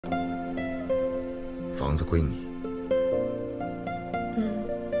房子归你。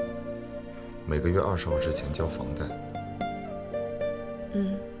每个月20号之前交房贷。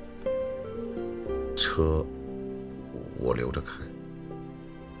车我留着开。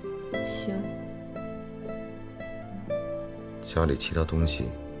行。家里其他东西，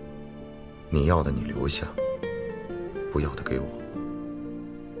你要的你留下，不要的给我。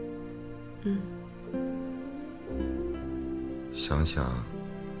想想，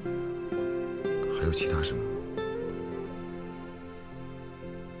还有其他什么？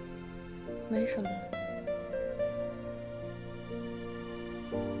没什么。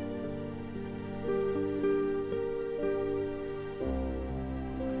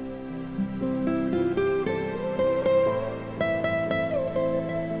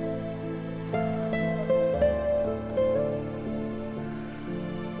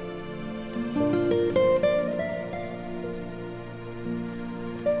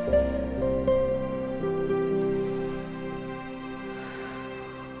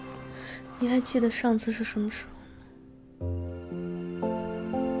你还记得上次是什么时候吗？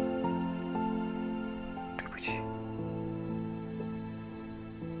对不起。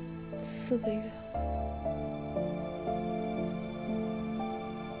4个月。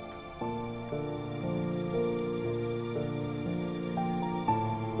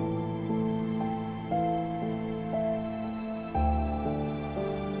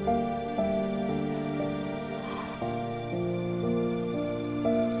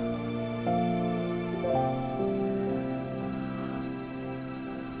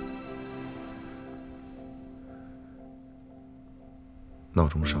闹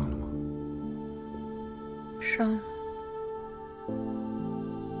钟上了吗？上了。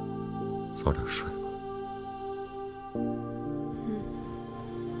早点睡吧。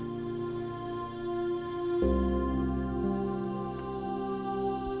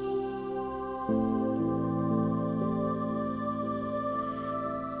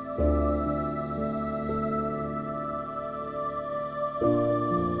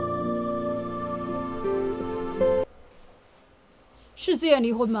是自愿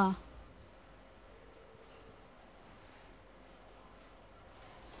离婚吗？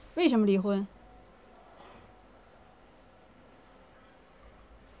为什么离婚？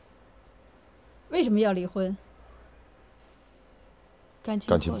为什么要离婚？感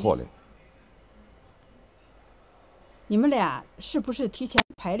情破裂。你们俩是不是提前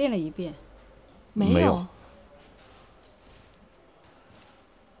排练了一遍？没有。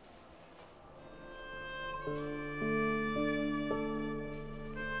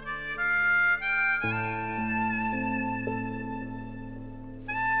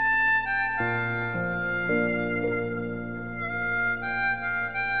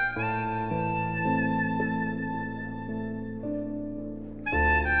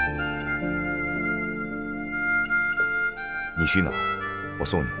你去哪儿？我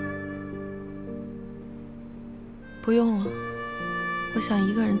送你。不用了，我想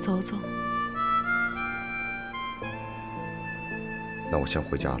一个人走走。那我先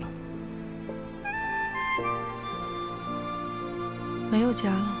回家了。没有家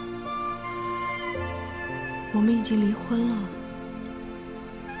了，我们已经离婚了，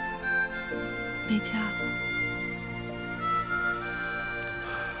没家了。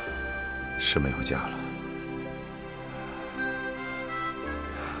是没有家了。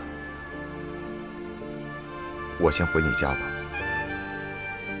我先回你家吧。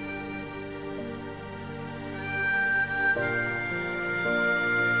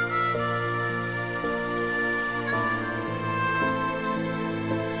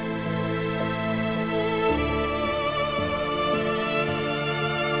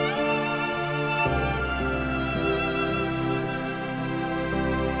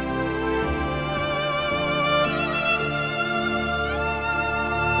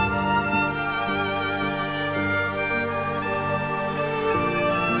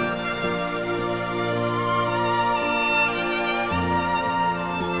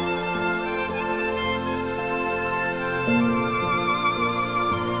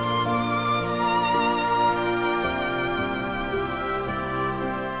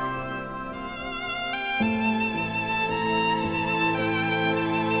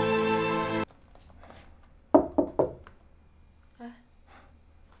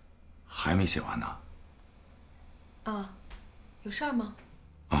还没写完呢。啊，有事儿吗？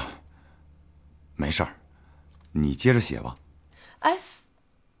啊，没事儿，你接着写吧。哎，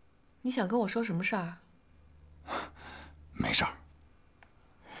你想跟我说什么事儿？没事儿。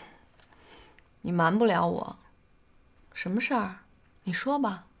你瞒不了我。什么事儿？你说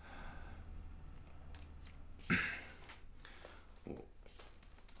吧。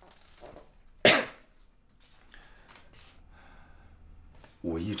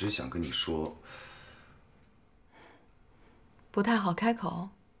我一直想跟你说，不太好开口。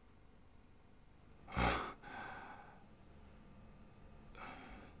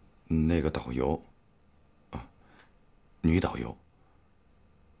那个导游，女导游，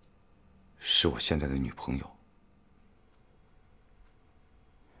是我现在的女朋友。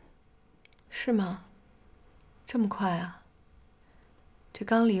是吗？这么快啊？这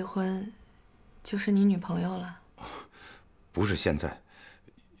刚离婚，就是你女朋友了？不是现在，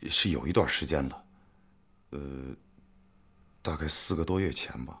是有一段时间了。大概4个多月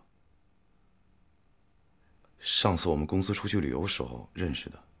前吧。上次我们公司出去旅游时候认识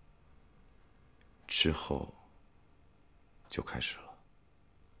的，之后就开始了。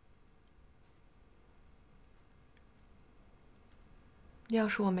要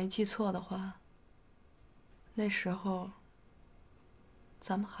是我没记错的话，那时候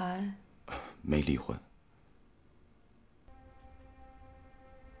咱们还没离婚。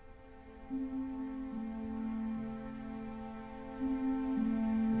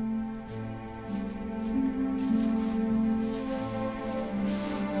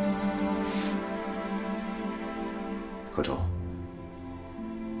可周，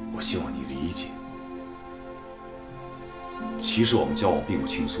我希望你理解，其实我们交往并不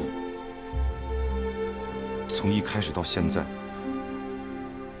轻松，从一开始到现在，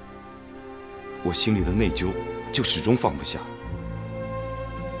我心里的内疚就始终放不下。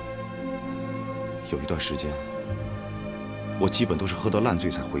有一段时间，我基本都是喝得烂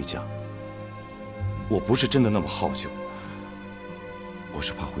醉才回家。我不是真的那么好酒，我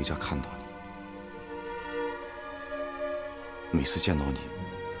是怕回家看到你。每次见到你，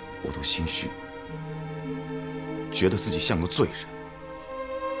我都心虚，觉得自己像个罪人。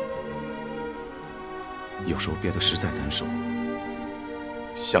有时候憋得实在难受，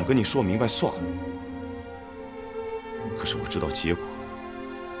想跟你说明白算了。可是我知道结果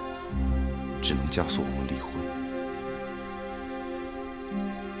只能加速我们离婚。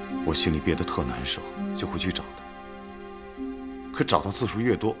我心里憋得特难受，就会去找他。可找他次数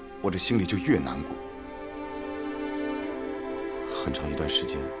越多，我这心里就越难过。很长一段时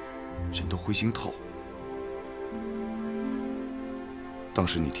间，人都灰心透了。当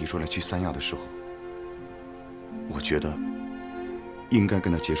时你提出来去三亚的时候，我觉得应该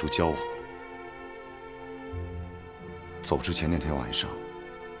跟他结束交往。走之前那天晚上，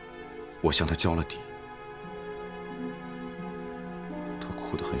我向他交了底，他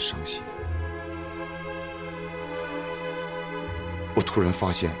哭得很伤心。我突然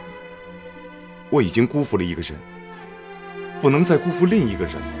发现，我已经辜负了一个人，不能再辜负另一个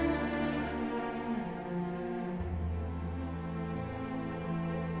人了。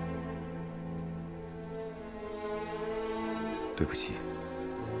对不起，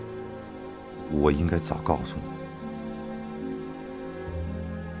我应该早告诉你。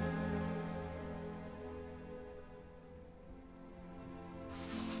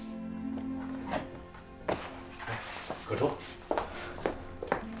可周，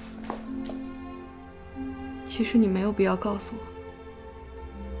其实你没有必要告诉我。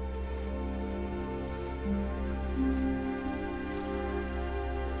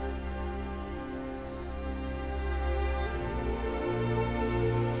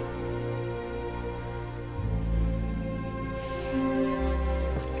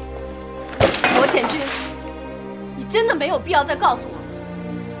罗建军，你真的没有必要再告诉我了。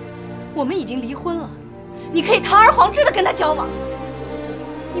我们已经离婚了，你可以堂而皇之的跟他交往。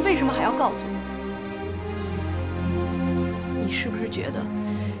你为什么还要告诉我？你是不是觉得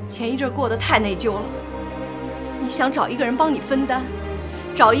前一阵过得太内疚了？你想找一个人帮你分担，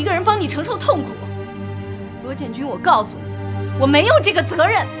找一个人帮你承受痛苦？罗建军，我告诉你，我没有这个责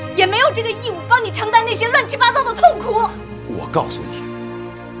任，也没有这个义务帮你承担那些乱七八糟的痛苦。我告诉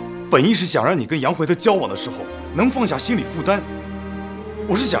你，本意是想让你跟杨怀特交往的时候能放下心理负担。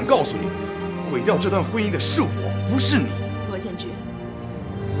我是想告诉你，毁掉这段婚姻的是我，不是你。罗建军，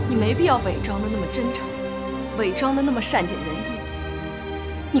你没必要伪装的那么真诚，伪装的那么善解人意。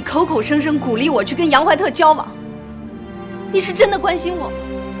你口口声声鼓励我去跟杨怀特交往，你是真的关心我吗？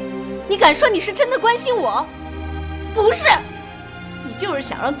你敢说你是真的关心我？不是，你就是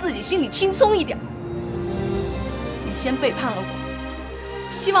想让自己心里轻松一点。你先背叛了我，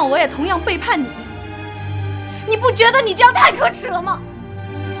希望我也同样背叛你。你不觉得你这样太可耻了吗？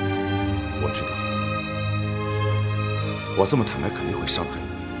我知道，我这么坦白肯定会伤害你。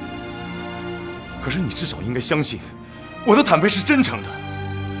可是你至少应该相信，我的坦白是真诚的，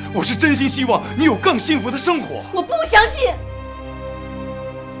我是真心希望你有更幸福的生活。我不相信，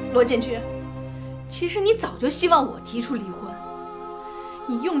罗建军，其实你早就希望我提出离婚，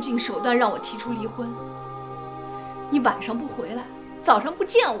你用尽手段让我提出离婚。你晚上不回来，早上不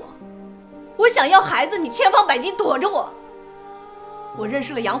见我，我想要孩子，你千方百计躲着我。我认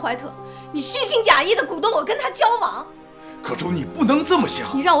识了杨怀特，你虚情假意的鼓动我跟他交往。可周，你不能这么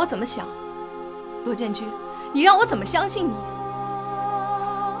想。你让我怎么想？罗建军，你让我怎么相信你？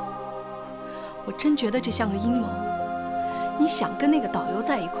我真觉得这像个阴谋。你想跟那个导游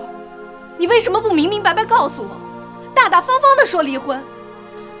在一块儿，你为什么不明明白白告诉我，大大方方的说离婚？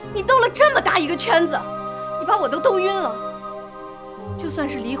你兜了这么大一个圈子，你把我都兜晕了。就算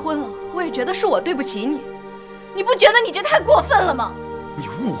是离婚了，我也觉得是我对不起你。你不觉得你这太过分了吗？你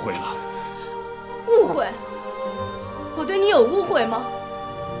误会了。误会？我对你有误会吗？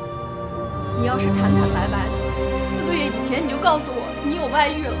你要是坦坦白白的，4个月以前你就告诉我你有外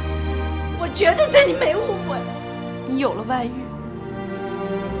遇了，我绝对对你没误会。你有了外遇，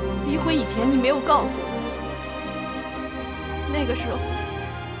离婚以前你没有告诉我，那个时候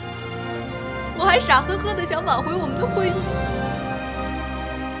我还傻呵呵的想挽回我们的婚姻。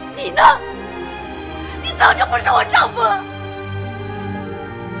你呢？你早就不是我丈夫了。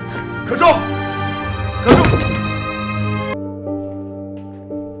可周，可周。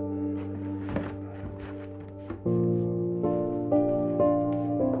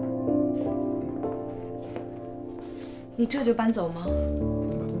你这就搬走吗？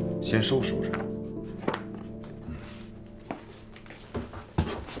先收拾收拾。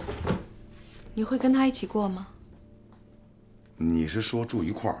你会跟他一起过吗？你是说住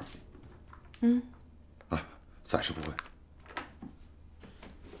一块儿？嗯。啊，暂时不会。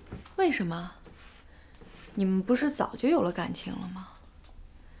为什么？你们不是早就有了感情了吗？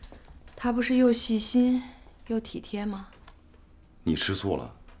他不是又细心又体贴吗？你吃醋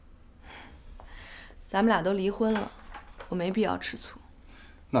了？咱们俩都离婚了，我没必要吃醋。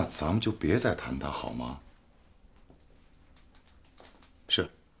那咱们就别再谈他好吗？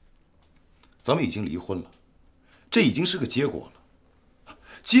是，咱们已经离婚了，这已经是个结果了。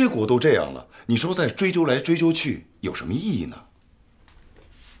结果都这样了，你说再追究来追究去有什么意义呢？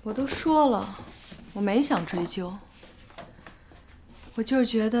我都说了，我没想追究，我就是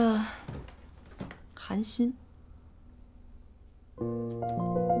觉得寒心。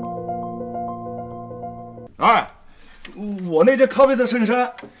哎，我那件咖啡色衬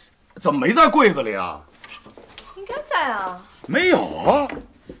衫怎么没在柜子里啊？应该在啊。没有啊。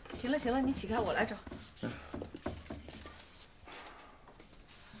行了行了，你起开，我来找。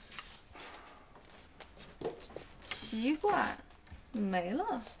奇怪，没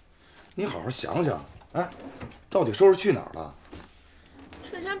了。你好好想想，哎，到底收拾去哪儿了？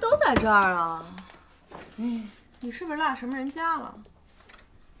衬衫都在这儿啊。你是不是落什么人家了？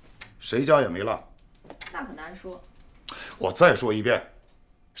谁家也没落。那可难说。我再说一遍，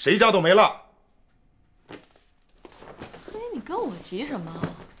谁家都没落。哎，你跟我急什么？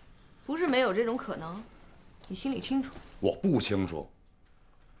不是没有这种可能，你心里清楚。我不清楚。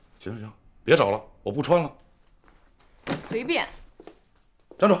行行行，别找了，我不穿了。随便。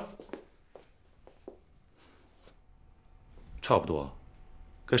站住！差不多，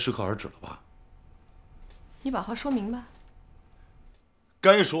该适可而止了吧？你把话说明白。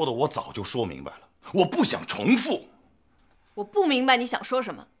该说的我早就说明白了，我不想重复。我不明白你想说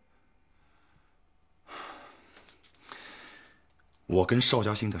什么。我跟邵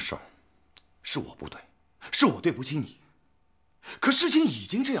嘉欣的事儿，是我不对，是我对不起你。可事情已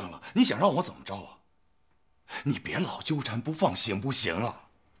经这样了，你想让我怎么着啊？你别老纠缠不放，行不行啊？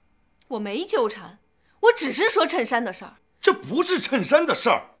我没纠缠，我只是说衬衫的事儿。这不是衬衫的事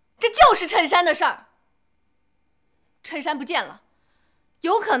儿，这就是衬衫的事儿。衬衫不见了，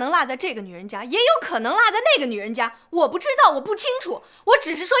有可能落在这个女人家，也有可能落在那个女人家。我不知道，我不清楚，我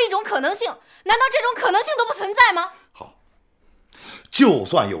只是说一种可能性。难道这种可能性都不存在吗？好，就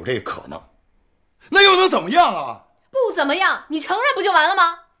算有这可能，那又能怎么样啊？不怎么样，你承认不就完了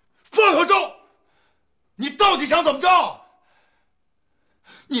吗？方和周，你到底想怎么着？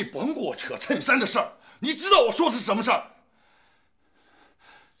你甭给我扯衬衫的事儿，你知道我说的是什么事儿？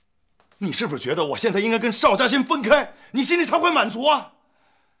你是不是觉得我现在应该跟邵嘉欣分开，你心里才会满足啊？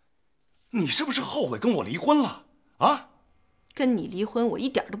你是不是后悔跟我离婚了啊？跟你离婚，我一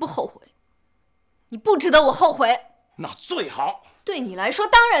点都不后悔。你不值得我后悔。那最好。对你来说，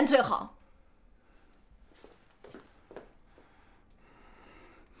当然最好。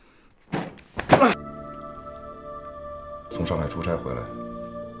从上海出差回来，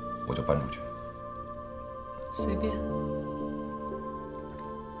我就搬出去。随便。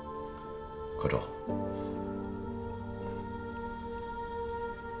柯周，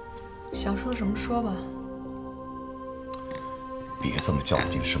想说什么说吧。别这么较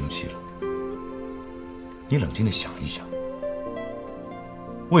劲生气了。你冷静地想一想，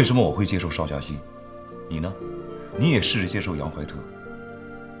为什么我会接受邵嘉欣？你呢？你也试着接受杨怀特，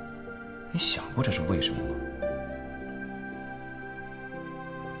你想过这是为什么吗？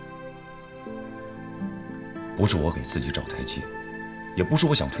不是我给自己找台阶，也不是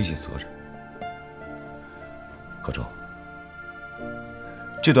我想推卸责任。何周，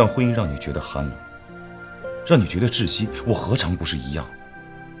这段婚姻让你觉得寒冷，让你觉得窒息，我何尝不是一样？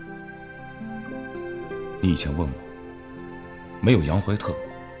你以前问我，没有杨怀特，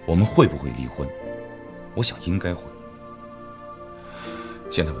我们会不会离婚？我想应该会。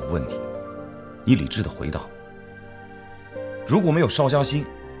现在我问你，你理智的回答：如果没有邵佳欣，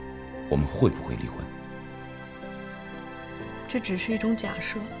我们会不会离婚？这只是一种假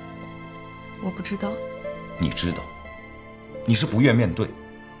设，我不知道。你知道，你是不愿面对。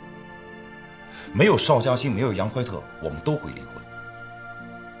没有邵佳欣，没有杨怀特，我们都会离婚。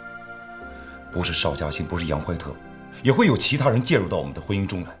不是邵佳欣，不是杨怀特，也会有其他人介入到我们的婚姻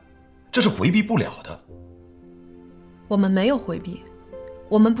中来，这是回避不了的。我们没有回避，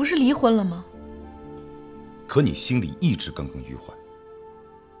我们不是离婚了吗？可你心里一直耿耿于怀。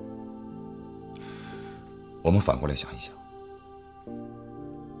我们反过来想一想，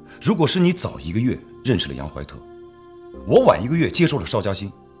如果是你早1个月认识了杨怀特，我晚1个月接受了邵佳欣，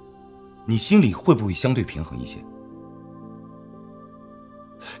你心里会不会相对平衡一些？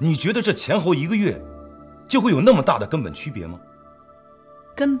你觉得这前后1个月就会有那么大的根本区别吗？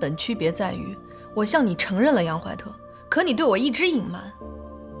根本区别在于，我向你承认了杨怀特，可你对我一直隐瞒。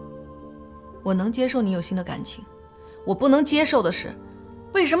我能接受你有新的感情，我不能接受的是，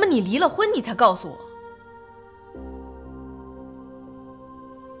为什么你离了婚你才告诉我？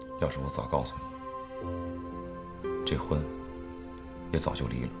要是我早告诉你，这婚也早就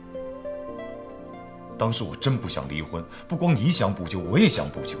离了。当时我真不想离婚，不光你想补救，我也想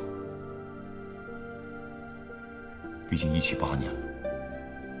补救。毕竟一起8年了，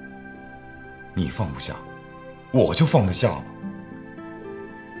你放不下，我就放得下吧。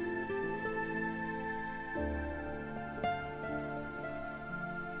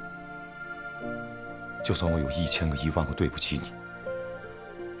就算我有1000个、1万个对不起你，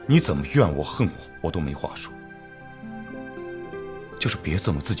你怎么怨我、恨我，我都没话说。就是别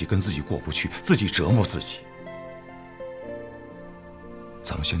这么自己跟自己过不去，自己折磨自己。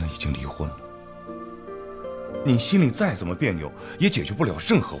咱们现在已经离婚了，你心里再怎么别扭，也解决不了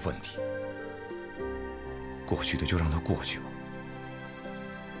任何问题。过去的就让它过去吧，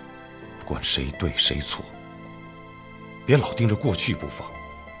不管谁对谁错，别老盯着过去不放，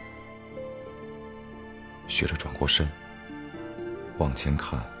学着转过身，往前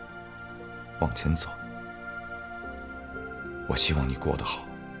看，往前走。我希望你过得好，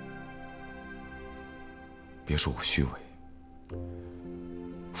别说我虚伪。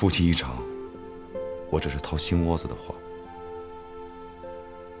夫妻一场，我这是掏心窝子的话。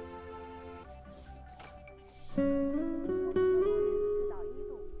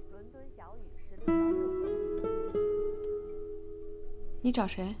你找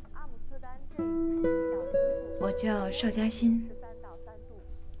谁？我叫邵佳欣。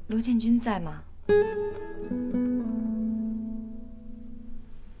罗建军在吗？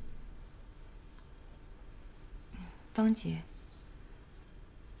芳姐，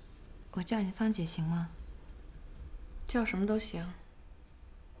我叫你芳姐行吗？叫什么都行。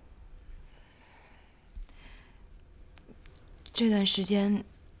这段时间，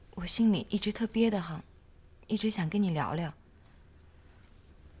我心里一直特憋得慌，一直想跟你聊聊。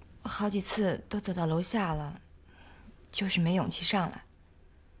我好几次都走到楼下了，就是没勇气上来。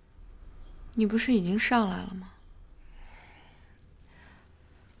你不是已经上来了吗？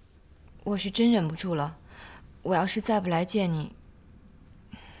我是真忍不住了。我要是再不来见你，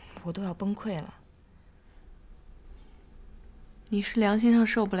我都要崩溃了。你是良心上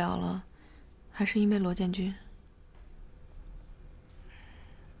受不了了，还是因为罗建军？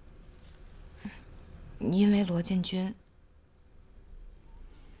因为罗建军。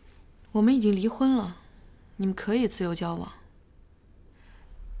我们已经离婚了，你们可以自由交往。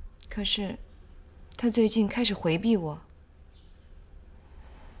可是，他最近开始回避我。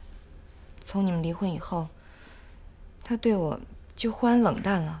从你们离婚以后，他对我就忽然冷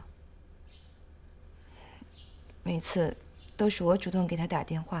淡了。每次都是我主动给他打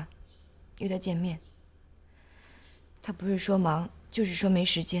电话，约他见面。他不是说忙，就是说没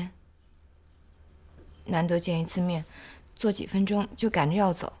时间。难得见一次面，坐几分钟就赶着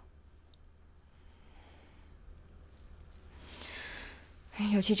要走。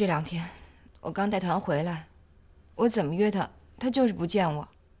尤其这2天，我刚带团回来，我怎么约他，他就是不见我。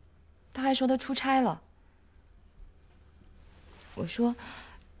他还说他出差了。我说，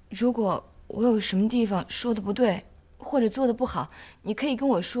如果我有什么地方说的不对，或者做的不好，你可以跟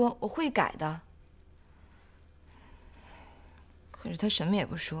我说，我会改的。可是他什么也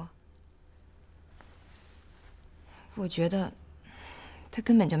不说。我觉得他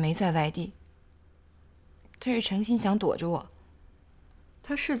根本就没在外地，他是诚心想躲着我。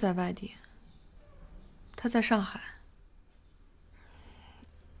他是在外地，他在上海。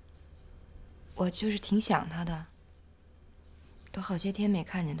我就是挺想他的，都好些天没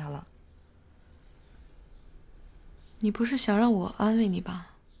看见他了。你不是想让我安慰你吧？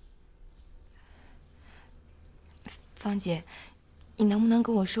芳姐，你能不能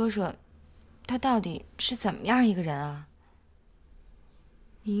跟我说说，他到底是怎么样一个人啊？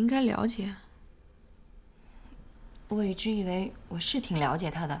你应该了解。我一直以为我是挺了解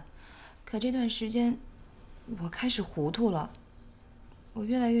他的，可这段时间，我开始糊涂了。我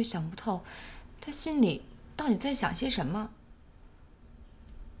越来越想不透，他心里到底在想些什么。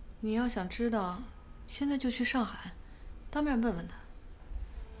你要想知道，现在就去上海，当面问问他。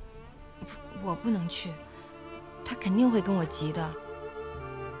我不能去，他肯定会跟我急的。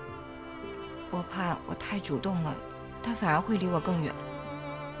我怕我太主动了，他反而会离我更远。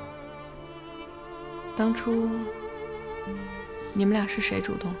当初你们俩是谁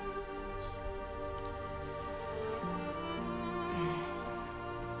主动？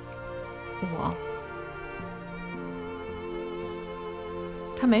我。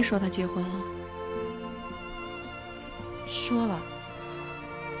他没说他结婚了。说了，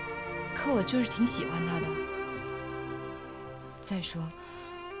可我就是挺喜欢他的。再说，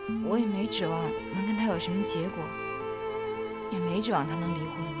我也没指望能跟他有什么结果，也没指望他能离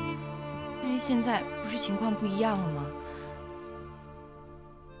婚，因为现在不是情况不一样了吗？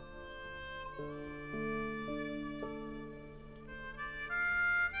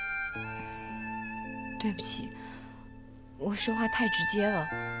对不起，我说话太直接了。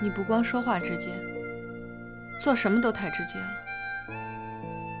你不光说话直接，做什么都太直接了。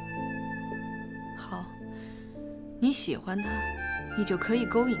好，你喜欢他，你就可以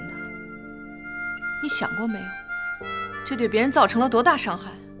勾引他。你想过没有，这对别人造成了多大伤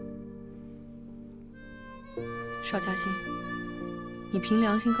害？邵嘉欣，你凭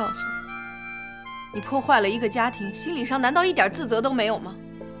良心告诉我，你破坏了一个家庭，心理上难道一点自责都没有吗？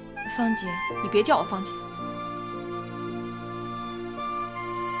芳姐，你别叫我芳姐。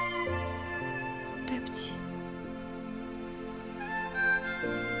对不起。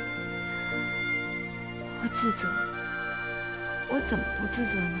我自责，我怎么不自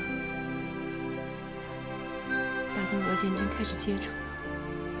责呢？打跟罗建军开始接触，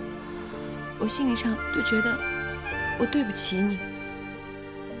我心理上就觉得我对不起你。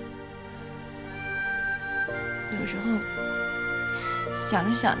有时候想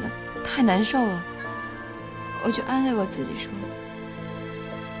着想着太难受了，我就安慰我自己说，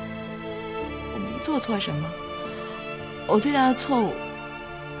我没做错什么，我最大的错误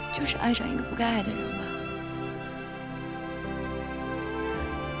就是爱上一个不该爱的人吧。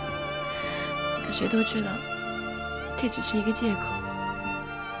可谁都知道，这只是一个借口，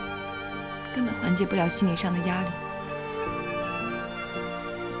根本缓解不了心理上的压力。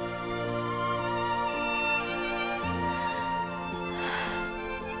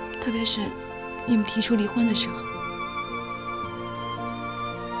特别是你们提出离婚的时候，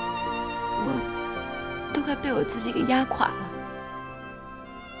我都快被我自己给压垮了。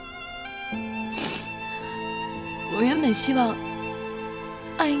我原本希望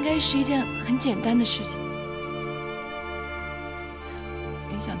爱应该是一件很简单的事情，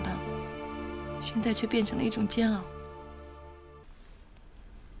没想到现在却变成了一种煎熬。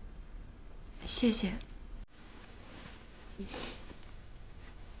谢谢。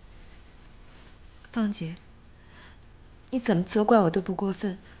芳姐，你怎么责怪我都不过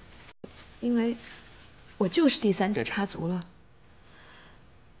分，因为我就是第三者插足了。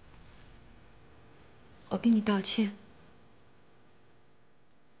我跟你道歉，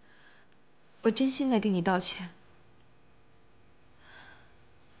我真心的跟你道歉。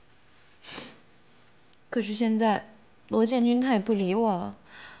可是现在罗建军他也不理我了，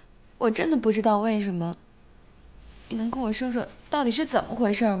我真的不知道为什么。你能跟我说说到底是怎么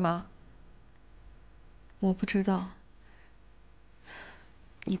回事吗？我不知道。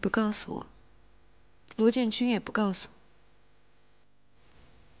你不告诉我，罗建军也不告诉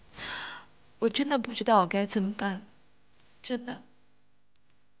我，我真的不知道我该怎么办，真的。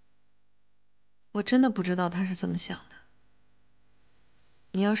我真的不知道他是怎么想的。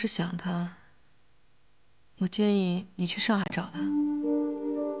你要是想他，我建议你去上海找他。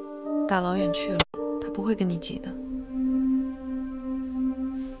大老远去了，他不会跟你急的。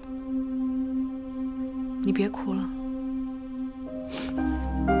你别哭了。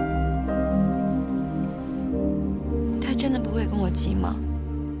他真的不会跟我急吗？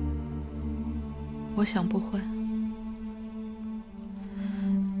我想不会。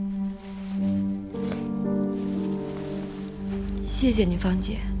谢谢你，芳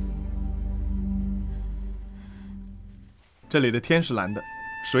姐。这里的天是蓝的，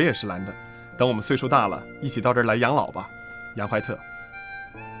水也是蓝的。等我们岁数大了，一起到这儿来养老吧，杨怀特。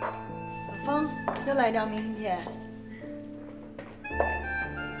小芳，又来聊明天。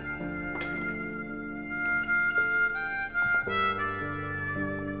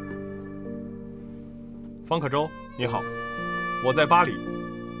方可舟，你好，我在巴黎，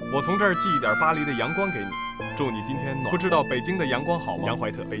我从这儿寄一点巴黎的阳光给你，祝你今天暖。不知道北京的阳光好吗？杨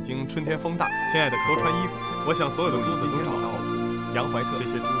怀特，北京春天风大，亲爱的，多穿衣服。我想所有的珠子都找到了。杨怀特，这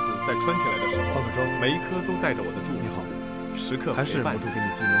些珠子在穿起来的时候，方可舟，每一颗都带着我的祝福。你好，时刻还是忍不住给你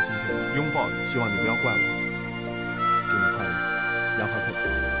寄明信片，拥抱你，希望你不要怪我。祝你快乐，杨怀特。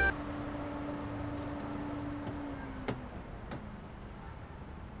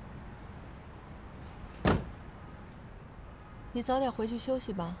你早点回去休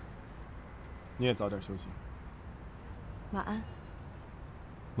息吧。你也早点休息。晚安。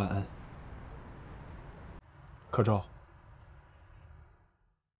晚安。可舟。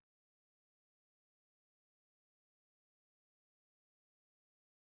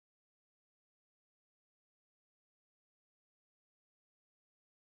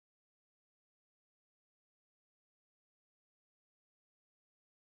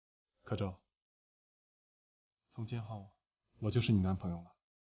可舟，从今后我就是你男朋友了。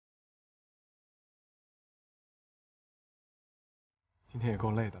今天也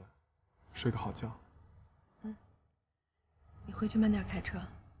够累的了，睡个好觉。嗯，你回去慢点开车。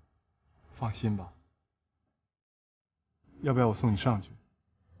放心吧。要不要我送你上去？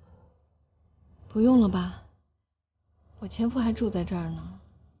不用了吧，我前夫还住在这儿呢。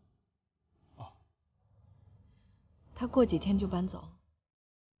哦。他过几天就搬走。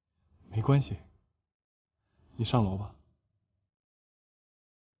没关系，你上楼吧。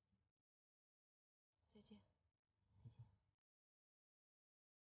再见。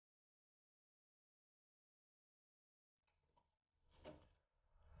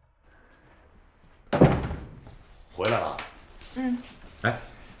回来了。嗯。哎，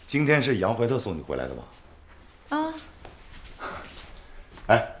今天是杨怀特送你回来的吧？啊。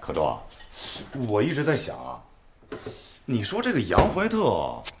哎，可舟啊，我一直在想啊，你说这个杨怀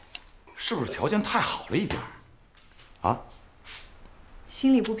特是不是条件太好了一点啊？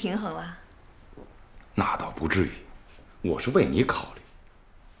心里不平衡了？那倒不至于，我是为你考虑。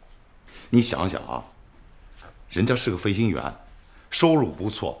你想想啊，人家是个飞行员，收入不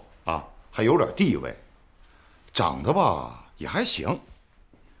错啊，还有点地位，长得吧也还行。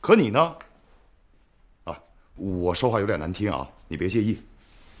可你呢？啊，我说话有点难听啊，你别介意。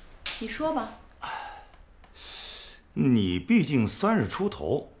你说吧。你毕竟30出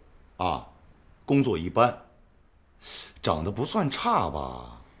头，啊，工作一般，长得不算差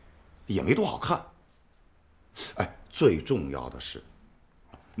吧，也没多好看。哎，最重要的是，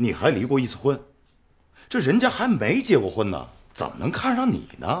你还离过1次婚，这人家还没结过婚呢，怎么能看上你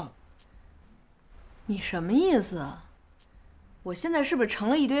呢？你什么意思啊？我现在是不是成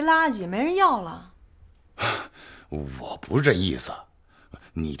了一堆垃圾，没人要了？我不是这意思，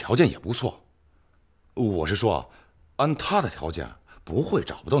你条件也不错，我是说啊，按他的条件不会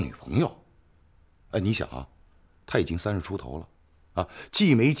找不到女朋友。哎，你想啊，他已经30出头了，啊，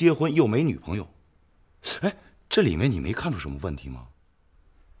既没结婚又没女朋友，哎，这里面你没看出什么问题吗？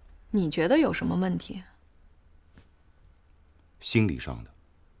你觉得有什么问题？心理上的、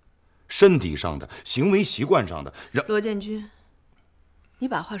身体上的、行为习惯上的。罗建军，你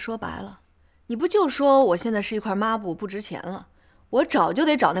把话说白了，你不就说我现在是一块抹布，不值钱了？我早就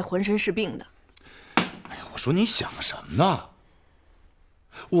得找那浑身是病的。哎呀，我说你想什么呢？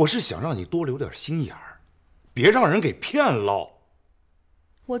我是想让你多留点心眼儿，别让人给骗了。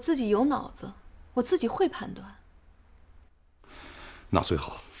我自己有脑子，我自己会判断。那最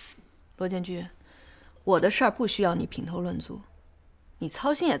好。罗建军，我的事儿不需要你品头论足，你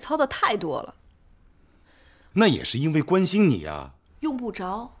操心也操得太多了。那也是因为关心你啊。用不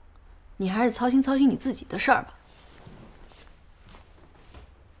着，你还是操心操心你自己的事儿吧。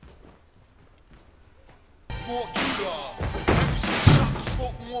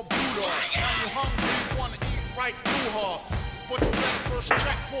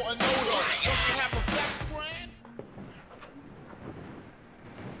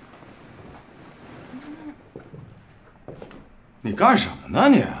你干什么呢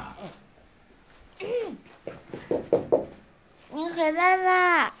你？你回来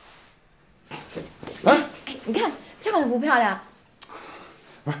啦！哎，你看漂亮不漂亮？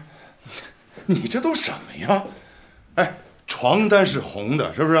不是，你这都什么呀？哎，床单是红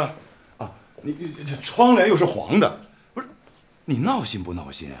的，是不是？啊，你这窗帘又是黄的，不是？你闹心不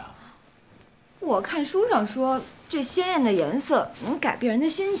闹心啊？我看书上说，这鲜艳的颜色能改变人的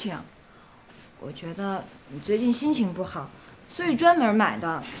心情。我觉得你最近心情不好，所以专门买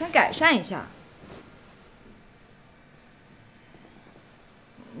的，想改善一下。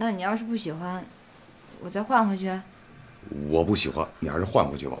那你要是不喜欢，我再换回去。我不喜欢，你还是换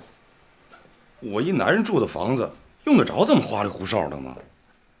回去吧。我一男人住的房子，用得着这么花里胡哨的吗？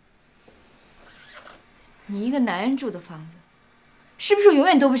你一个男人住的房子，是不是永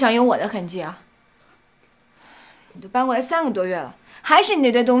远都不想有我的痕迹啊？你都搬过来3个多月了，还是你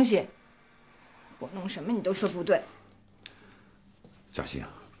那堆东西，我弄什么你都说不对。嘉欣啊，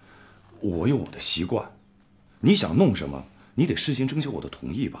我有我的习惯，你想弄什么，你得事先征求我的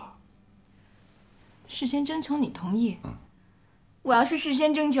同意吧？事先征求你同意？我要是事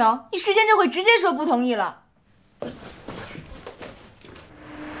先征求，你事先就会直接说不同意了。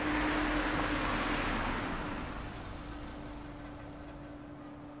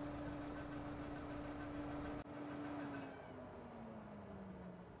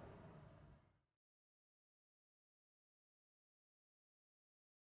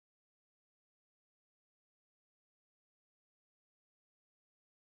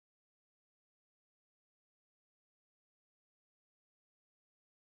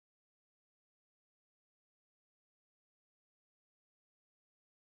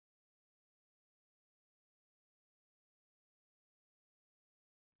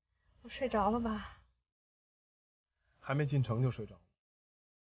我睡着了吧？还没进城就睡着了。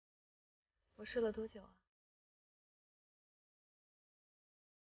我睡了多久啊？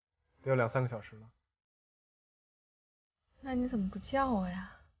得有2、3个小时了。那你怎么不叫我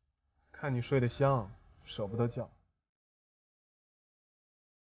呀？看你睡得香，舍不得叫。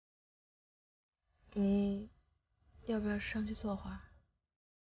你要不要上去坐会儿？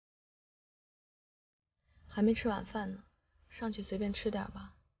还没吃晚饭呢，上去随便吃点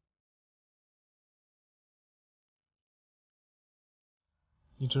吧。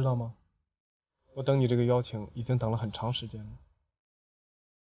你知道吗？我等你这个邀请已经等了很长时间了。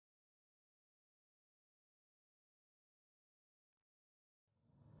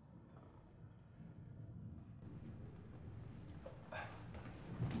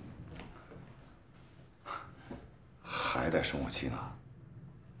还在生我气呢？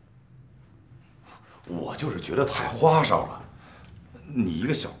我就是觉得太花哨了。你一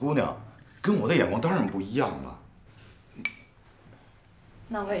个小姑娘，跟我的眼光当然不一样了。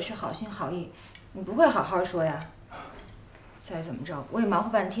那我也是好心好意，你不会好好说呀？再怎么着，我也忙活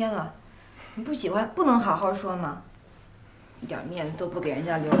半天了，你不喜欢不能好好说吗？一点面子都不给人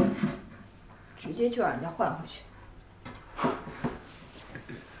家留，直接就让人家换回去。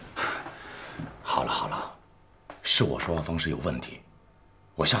好了好了，是我说话方式有问题，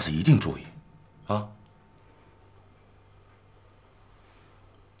我下次一定注意，啊。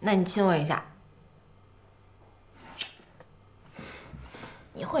那你亲我一下。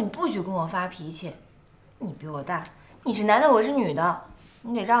以后你不许跟我发脾气，你比我大，你是男的，我是女的，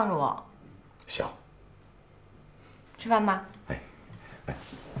你得让着我。行。吃饭吧。哎，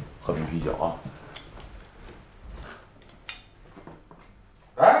喝瓶啤酒啊。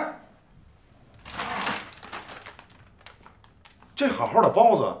哎，这好好的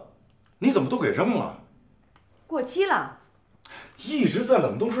包子，你怎么都给扔了？过期了。一直在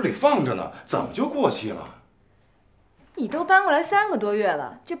冷冻室里放着呢，怎么就过期了？你都搬过来3个多月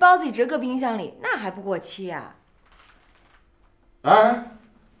了，这包子一直搁冰箱里，那还不过期呀？哎，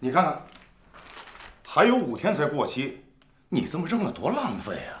你看看，还有5天才过期，你这么扔了多浪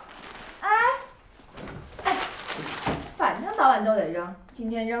费啊！哎，反正早晚都得扔，今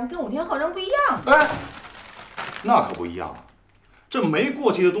天扔跟5天后扔不一样。哎，那可不一样，这没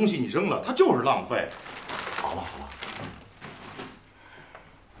过期的东西你扔了，它就是浪费。好了好了。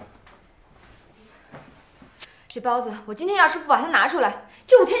这包子，我今天要是不把它拿出来，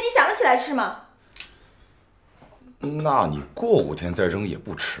这5天你想得起来吃吗？那你过5天再扔也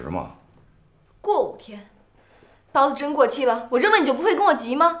不迟嘛。过5天，包子真过期了，我扔了你就不会跟我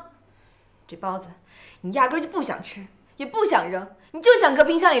急吗？这包子，你压根就不想吃，也不想扔，你就想搁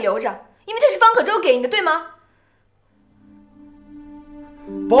冰箱里留着，因为它是方可舟给你的，对吗？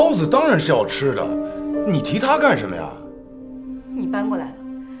包子当然是要吃的，你提它干什么呀？你搬过来了，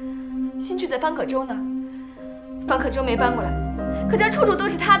新居在方可舟那儿。方可舟没搬过来，可家处处都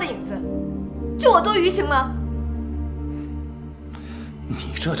是他的影子，就我多余行吗？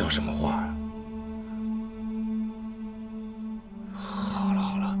你这叫什么话呀？好了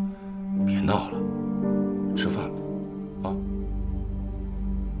好了，别闹了，吃饭吧，啊，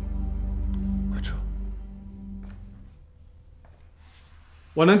快吃。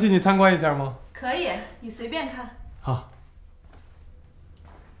我能进去参观一下吗？可以，你随便看。好。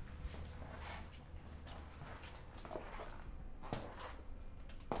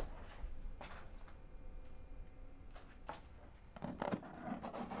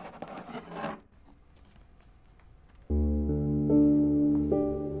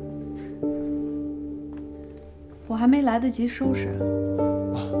还没来得及收拾。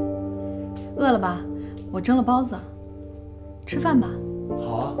饿了吧？我蒸了包子，吃饭吧。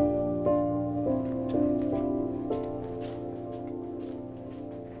好啊。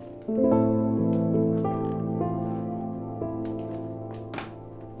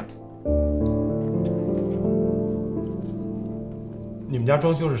你们家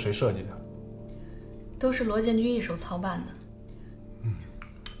装修是谁设计的？都是罗建军一手操办的。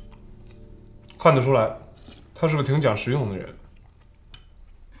看得出来，他是个挺讲实用的人。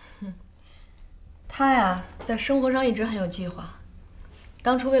他呀，在生活上一直很有计划。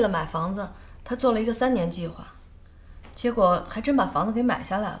当初为了买房子，他做了一个3年计划，结果还真把房子给买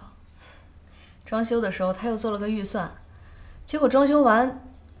下来了。装修的时候，他又做了个预算，结果装修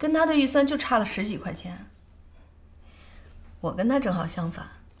完跟他的预算就差了10几块钱。我跟他正好相反，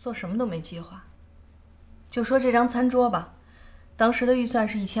做什么都没计划。就说这张餐桌吧，当时的预算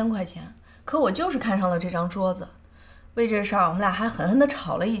是1000块钱，可我就是看上了这张桌子。为这事儿，我们俩还狠狠地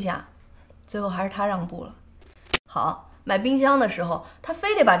吵了一架，最后还是他让步了。好，买冰箱的时候，他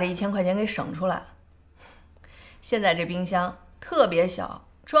非得把这1000块钱给省出来。现在这冰箱特别小，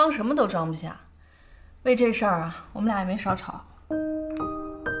装什么都装不下。为这事儿啊，我们俩也没少吵。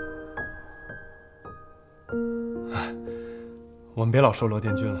我们别老说罗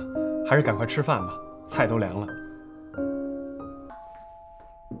建军了，还是赶快吃饭吧，菜都凉了。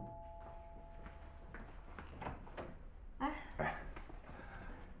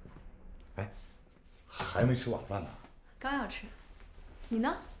还没吃晚饭呢。刚要吃，你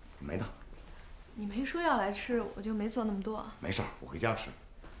呢？没呢。你没说要来吃，我就没做那么多。没事儿，我回家吃。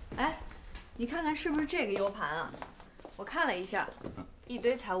哎，你看看是不是这个 U 盘啊？我看了一下，一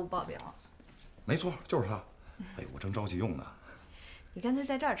堆财务报表。没错，就是它。哎呦，我正着急用呢。你干脆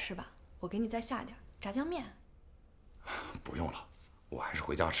在这儿吃吧，我给你再下点炸酱面。不用了，我还是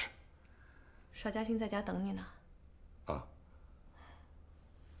回家吃。邵嘉欣在家等你呢。啊。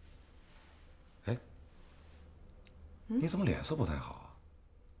哎，你怎么脸色不太好啊？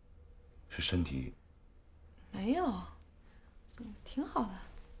是身体？没有，挺好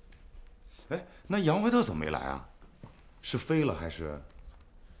的。哎，那杨怀特怎么没来啊？是飞了还是？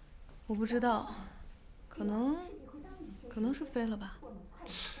我不知道，可能是飞了吧。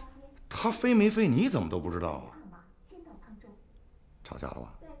他飞没飞，你怎么都不知道啊？吵架了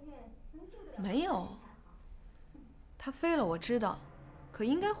吧？没有。他飞了，我知道，可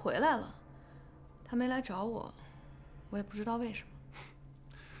应该回来了。他没来找我，我也不知道为什么。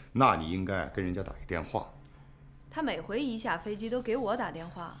那你应该跟人家打一电话。他每回一下飞机都给我打电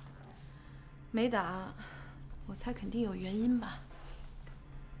话，没打，我猜肯定有原因吧。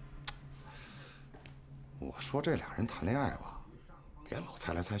我说这俩人谈恋爱吧，别老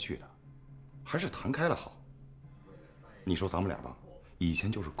猜来猜去的，还是谈开了好。你说咱们俩吧，以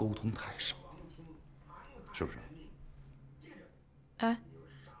前就是沟通太少，是不是？哎，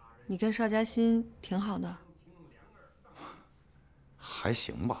你跟邵嘉欣挺好的。还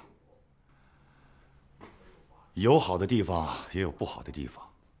行吧，有好的地方，也有不好的地方。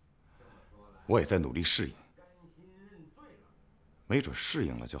我也在努力适应，没准适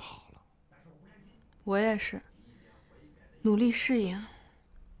应了就好了。我也是，努力适应。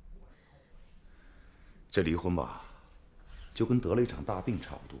这离婚吧，就跟得了一场大病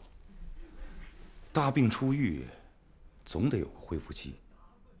差不多。大病初愈，总得有个恢复期，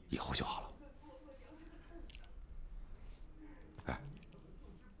以后就好了。哎，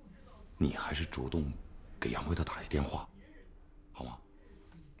你还是主动给杨辉他打一电话，好吗？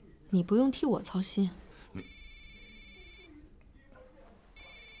你不用替我操心。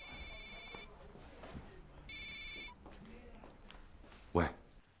喂，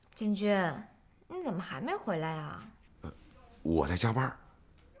建军，你怎么还没回来啊？我在加班。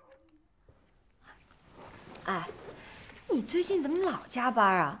哎，你最近怎么老加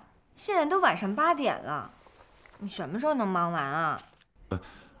班啊？现在都晚上8点了，你什么时候能忙完啊？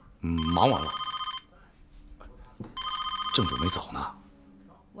忙完了，正准备走呢。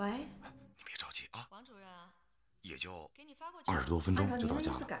喂，你别着急啊，王主任啊，也就给你发过20多分钟就到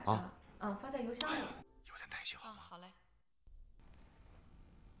家了啊。发在邮箱里。有点耐心好吗？好嘞。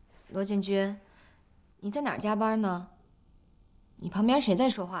罗建军，你在哪儿加班呢？你旁边谁在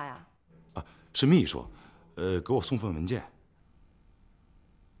说话呀？啊，是秘书，给我送份文件。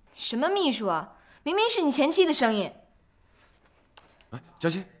什么秘书啊？明明是你前妻的声音。哎，嘉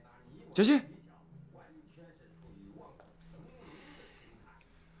欣，嘉欣，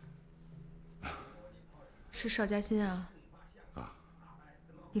是邵嘉欣啊。啊，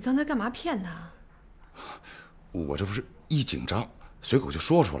你刚才干嘛骗他？我这不是一紧张，随口就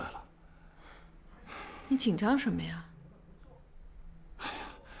说出来了。你紧张什么呀？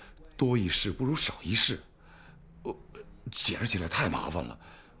多一事不如少一事，解释起来太麻烦了，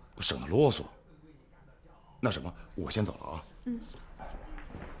省得啰嗦。那什么，我先走了啊。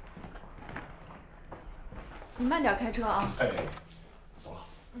你慢点开车啊。哎，走了。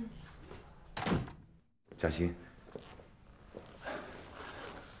嘉欣，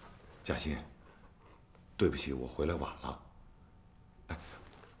嘉欣，对不起，我回来晚了。哎，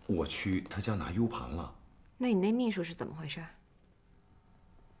我去他家拿 U 盘了。那你那秘书是怎么回事？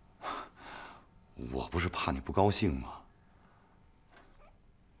我不是怕你不高兴吗？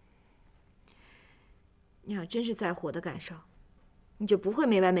你要真是在乎我的感受，你就不会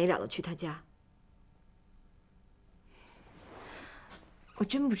没完没了的去他家。我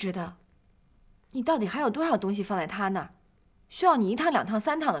真不知道，你到底还有多少东西放在他那儿，需要你1趟2趟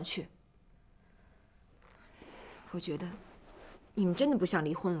3趟的去。我觉得，你们真的不像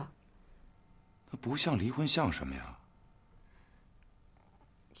离婚了。那不像离婚，像什么呀？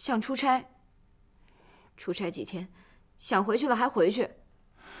像出差。出差几天，想回去了还回去。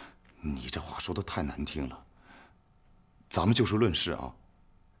你这话说的太难听了。咱们就事论事啊，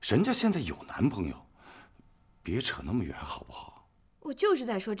人家现在有男朋友，别扯那么远好不好？我就是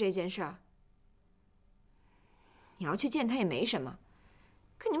在说这件事儿。你要去见他也没什么，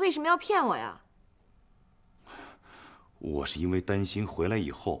可你为什么要骗我呀？我是因为担心回来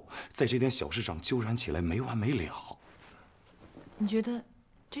以后，在这点小事上纠缠起来没完没了。你觉得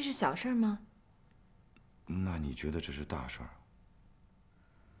这是小事吗？那你觉得这是大事儿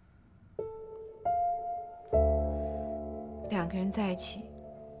？2个人在一起，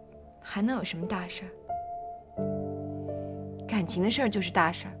还能有什么大事儿？感情的事儿就是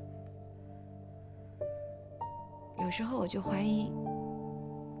大事儿。有时候我就怀疑，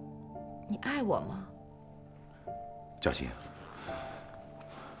你爱我吗？嘉欣，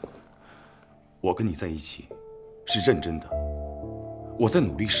我跟你在一起是认真的，我在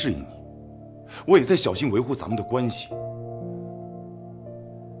努力适应你，我也在小心维护咱们的关系，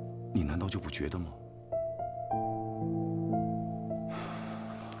你难道就不觉得吗？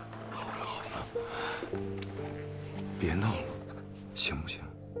好了好了，别闹了，行不行？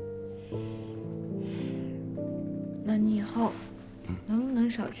那你以后能不能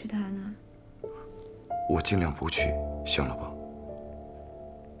少去他那儿？我尽量不去，行了吧？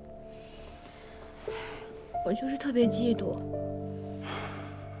我就是特别嫉妒。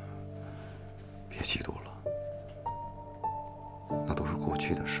别嫉妒了，那都是过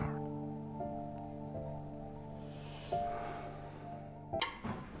去的事儿。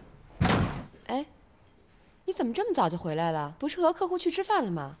哎，你怎么这么早就回来了？不是和客户去吃饭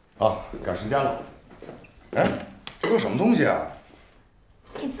了吗？啊，赶时间了。哎，这都什么东西啊？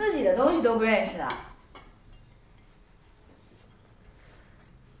你自己的东西都不认识的。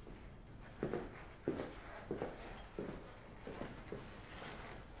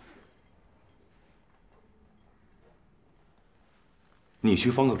你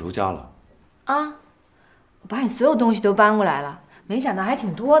去方可舟家了？啊，我把你所有东西都搬过来了，没想到还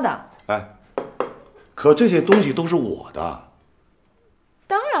挺多的。哎，可这些东西都是我的。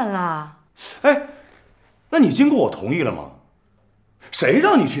当然啦。哎，那你经过我同意了吗？谁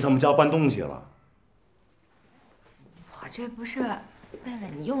让你去他们家搬东西了？我这不是为了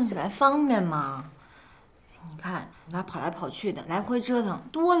你用起来方便吗？你看我俩跑来跑去的，来回折腾，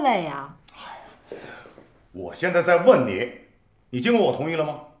多累呀！我现在在问你，你经过我同意了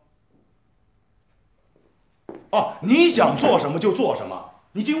吗？哦，你想做什么就做什么，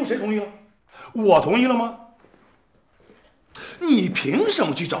你经过谁同意了？我同意了吗？你凭什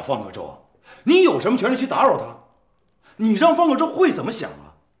么去找方可舟啊？你有什么权利去打扰他？你让方可舟会怎么想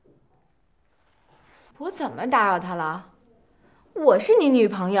啊？我怎么打扰他了？我是你女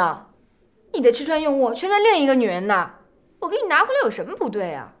朋友，你的吃穿用物全在另一个女人那儿，我给你拿回来有什么不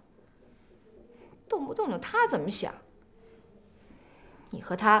对啊？动不动就他怎么想？你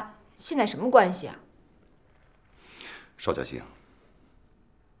和他现在什么关系啊？邵嘉欣，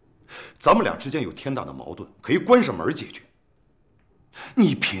咱们俩之间有天大的矛盾，可以关上门解决。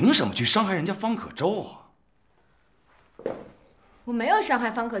你凭什么去伤害人家方可舟啊？我没有伤害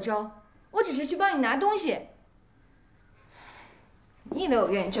方可舟，我只是去帮你拿东西。你以为我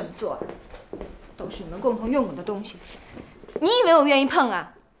愿意这么做？都是你们共同用过的东西，你以为我愿意碰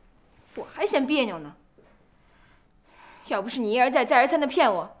啊？我还嫌别扭呢。要不是你一而再再而三的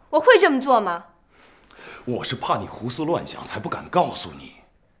骗我，我会这么做吗？我是怕你胡思乱想，才不敢告诉你。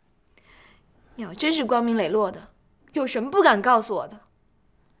你要真是光明磊落的，有什么不敢告诉我的？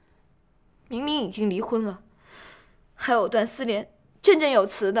明明已经离婚了，还有段丝连，振振有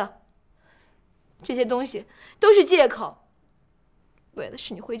词的。这些东西都是借口，为的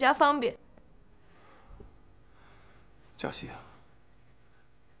是你回家方便。嘉欣，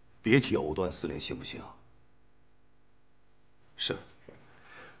别提藕断丝连，行不行？是，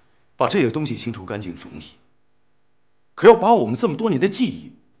把这些东西清除干净容易，可要把我们这么多年的记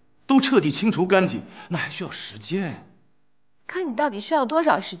忆都彻底清除干净，那还需要时间。可你到底需要多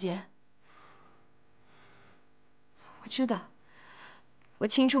少时间？我知道，我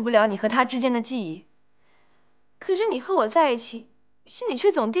清除不了你和他之间的记忆，可是你和我在一起，心里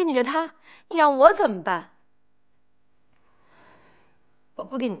却总惦记着他，你让我怎么办？我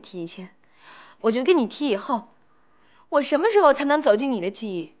不跟你提以前，我就跟你提以后。我什么时候才能走进你的记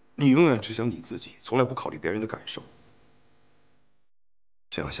忆？你永远只想你自己，从来不考虑别人的感受。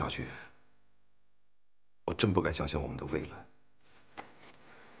这样下去，我真不敢想象我们的未来。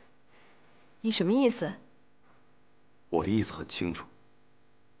你什么意思？我的意思很清楚。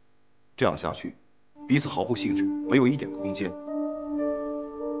这样下去，彼此毫不信任，没有一点空间，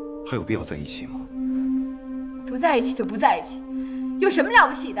还有必要在一起吗？不在一起就不在一起，有什么了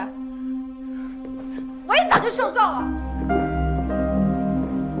不起的？我也早就受够了。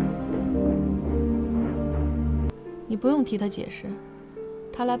你不用替他解释，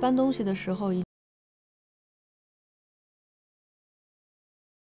他来搬东西的时候已。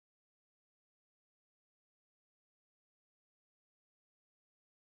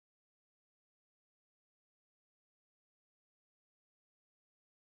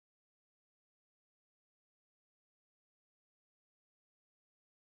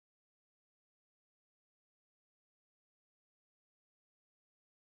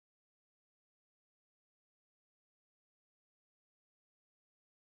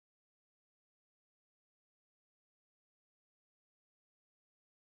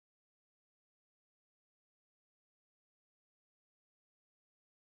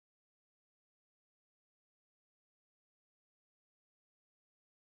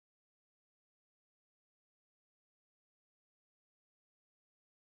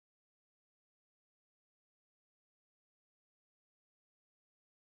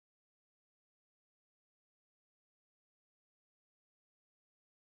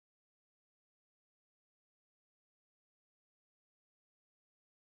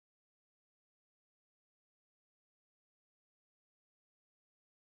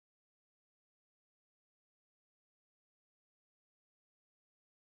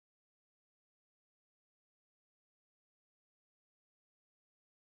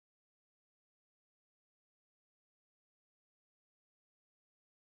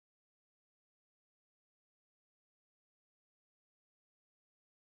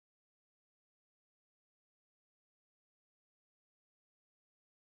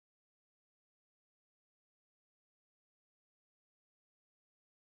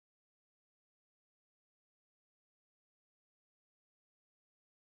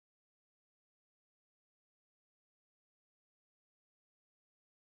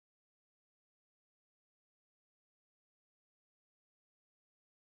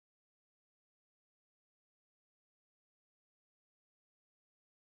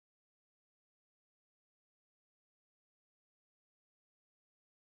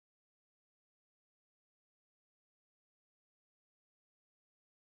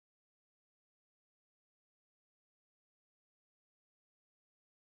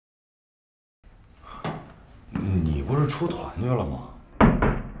你不是出团去了吗？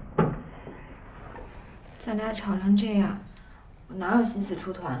咱俩吵成这样，我哪有心思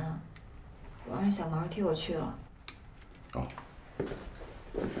出团啊？我让小毛替我去了。哦。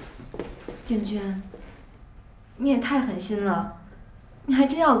娟娟，你也太狠心了，你还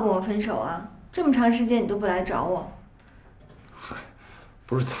真要跟我分手啊？这么长时间你都不来找我。嗨，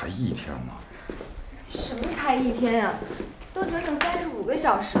不是才1天吗？什么才1天呀？都整整35个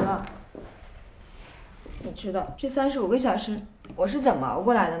小时了。你知道这35个小时我是怎么熬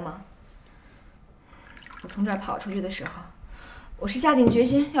过来的吗？我从这儿跑出去的时候，我是下定决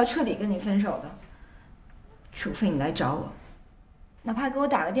心要彻底跟你分手的，除非你来找我，哪怕给我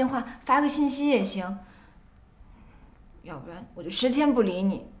打个电话、发个信息也行，要不然我就10天不理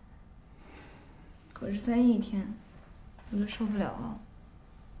你。可是才1天，我就受不了了。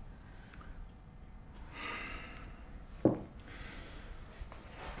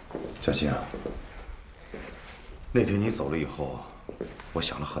嘉欣啊，那天你走了以后，我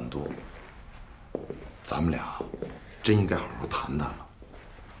想了很多。咱们俩真应该好好谈谈了，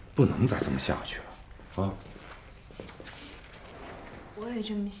不能再这么下去了，啊！我也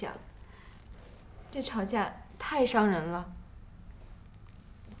这么想。这吵架太伤人了。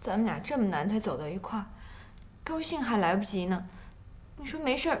咱们俩这么难才走到一块儿，高兴还来不及呢。你说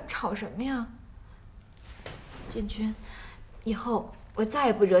没事儿吵什么呀？建军，以后我再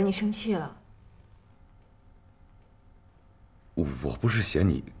也不惹你生气了。我不是嫌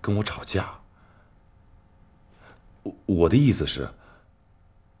你跟我吵架，我的意思是，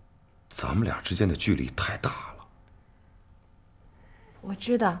咱们俩之间的距离太大了。我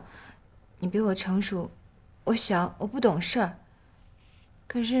知道，你比我成熟，我小，我不懂事儿。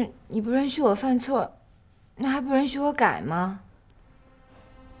可是你不允许我犯错，那还不允许我改吗？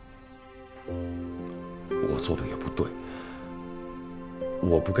我做的也不对，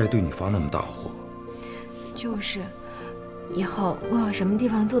我不该对你发那么大火。就是，以后我有什么地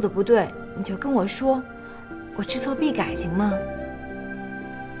方做的不对，你就跟我说，我知错必改，行吗？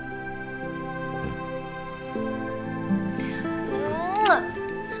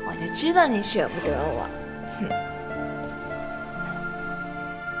我就知道你舍不得我。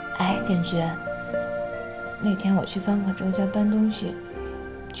哎，建军，那天我去方可周家搬东西，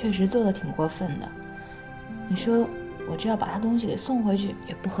确实做的挺过分的。你说我这要把他东西给送回去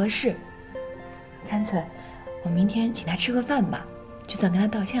也不合适，干脆我明天请他吃个饭吧，就算跟他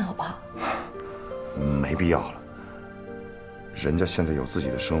道歉，好不好？没必要了，人家现在有自己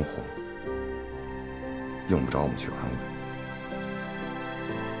的生活，用不着我们去安慰。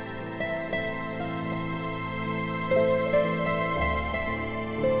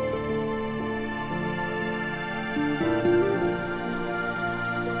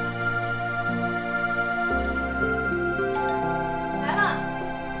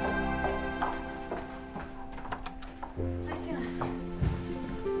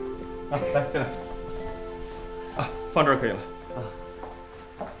来进来。啊，放这儿可以了。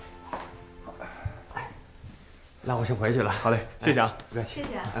那我先回去了。好嘞，谢谢啊，不客气。谢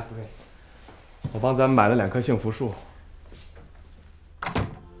谢啊。哎，不客气。我帮咱们买了2棵幸福树。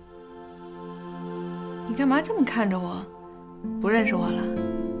你干嘛这么看着我？不认识我了？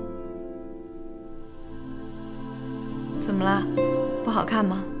怎么了？不好看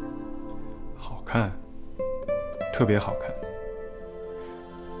吗？好看，特别好看。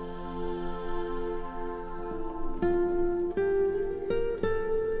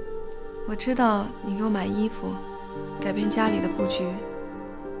我知道你给我买衣服，改变家里的布局，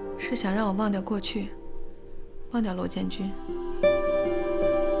是想让我忘掉过去，忘掉罗建军。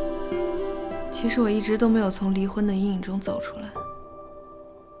其实我一直都没有从离婚的阴影中走出来。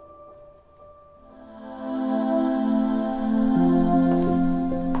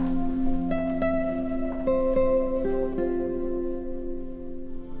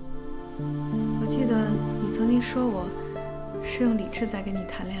我记得你曾经说我是用理智在跟你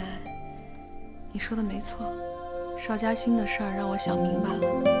谈恋爱。你说的没错，邵嘉欣的事儿让我想明白了，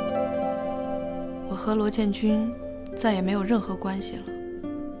我和罗建军再也没有任何关系了。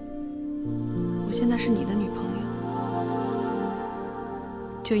我现在是你的女朋友，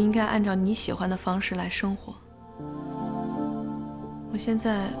就应该按照你喜欢的方式来生活。我现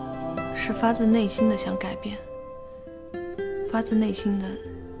在是发自内心的想改变，发自内心的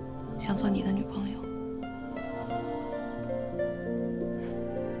想做你的女朋友。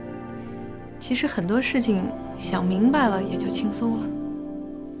其实很多事情想明白了也就轻松了。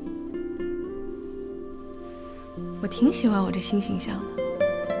我挺喜欢我这新形象的，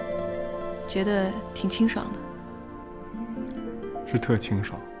觉得挺清爽的。是特清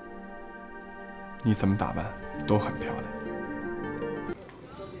爽，你怎么打扮都很漂亮。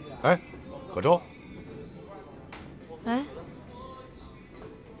哎，可周，哎，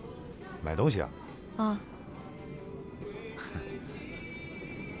买东西啊？啊。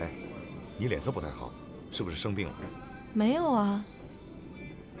你脸色不太好，是不是生病了？没有啊。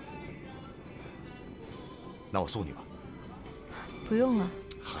那我送你吧。不用了。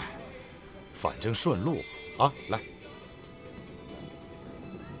嗨，反正顺路啊，来。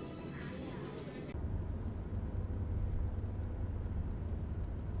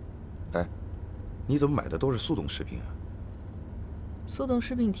哎，你怎么买的都是速冻食品啊？速冻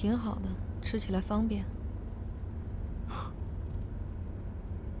食品挺好的，吃起来方便。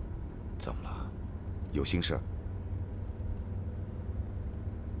怎么了？有心事？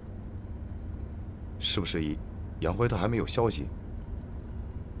是不是杨怀特还没有消息？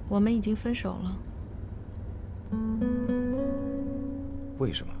我们已经分手了。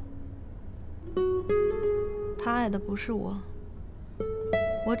为什么？他爱的不是我，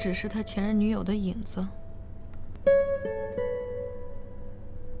我只是他前任女友的影子。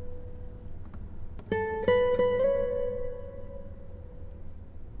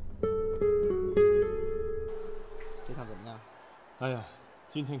这趟怎么样？哎呀，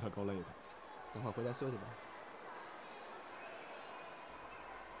今天可够累的。赶快回家休息吧。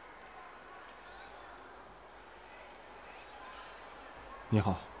你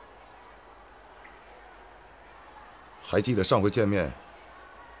好。还记得上回见面，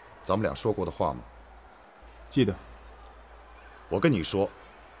咱们俩说过的话吗？记得。我跟你说，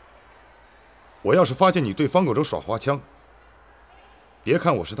我要是发现你对方可舟耍花枪，别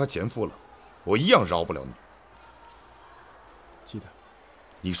看我是他前夫了，我一样饶不了你。记得。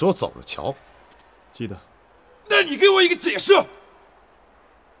你说走了瞧。记得。那你给我一个解释。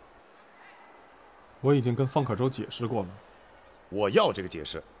我已经跟方可舟解释过了。我要这个解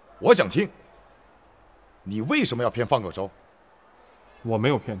释，我想听。你为什么要骗方可舟？我没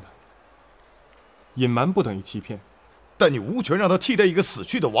有骗他。隐瞒不等于欺骗。但你无权让他替代一个死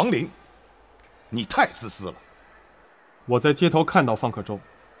去的亡灵，你太自私了。我在街头看到方可舟，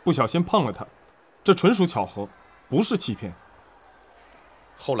不小心碰了他，这纯属巧合，不是欺骗。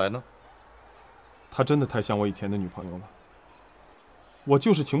后来呢？她真的太像我以前的女朋友了，我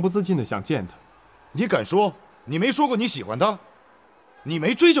就是情不自禁的想见她。你敢说你没说过你喜欢她？你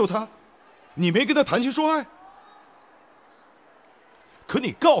没追求她？你没跟她谈情说爱？可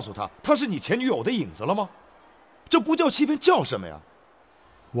你告诉她，她是你前女友的影子了吗？这不叫欺骗，叫什么呀？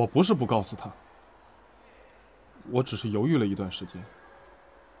我不是不告诉她，我只是犹豫了一段时间。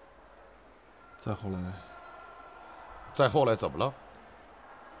再后来怎么了？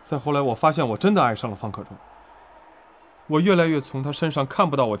再后来，我发现我真的爱上了方可舟。我越来越从她身上看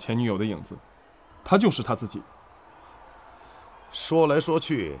不到我前女友的影子，她就是她自己。说来说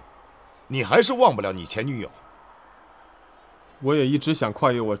去，你还是忘不了你前女友。我也一直想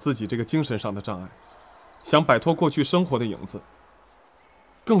跨越我自己这个精神上的障碍，想摆脱过去生活的影子，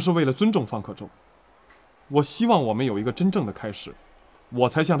更是为了尊重方可舟。我希望我们有一个真正的开始，我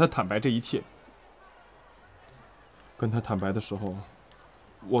才向她坦白这一切。跟她坦白的时候，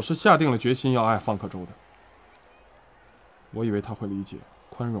我是下定了决心要爱方可舟的。我以为她会理解、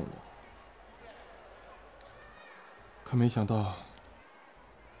宽容我，可没想到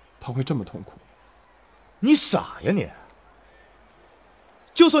她会这么痛苦。你傻呀你！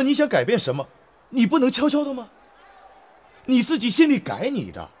就算你想改变什么，你不能悄悄的吗？你自己心里改你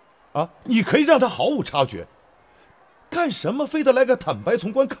的啊，你可以让他毫无察觉。干什么非得来个坦白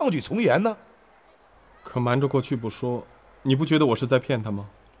从宽，抗拒从严呢？可瞒着过去不说，你不觉得我是在骗他吗？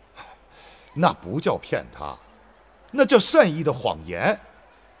那不叫骗他，那叫善意的谎言。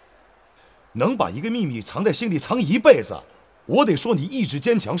能把一个秘密藏在心里藏一辈子，我得说你意志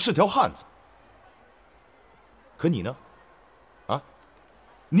坚强，是条汉子。可你呢？啊，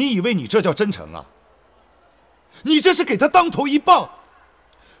你以为你这叫真诚啊？你这是给他当头一棒。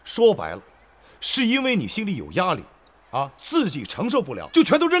说白了，是因为你心里有压力啊，自己承受不了，就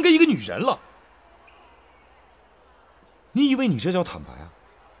全都扔给一个女人了。你以为你这叫坦白啊？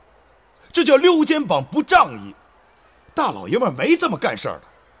这叫溜肩膀不仗义。大老爷们没这么干事儿的。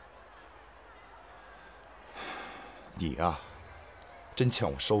你呀，真欠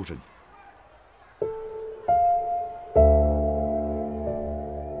我收着你。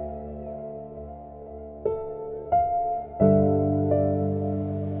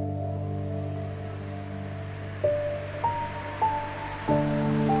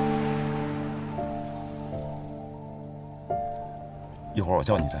一会儿我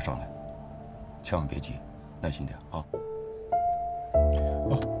叫你再上来，千万别急，耐心点啊。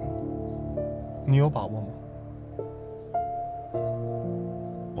你有把握吗？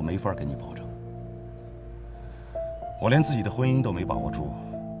我没法给你保证，我连自己的婚姻都没把握住，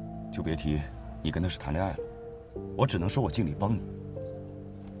就别提你跟他是谈恋爱了。我只能说我尽力帮你。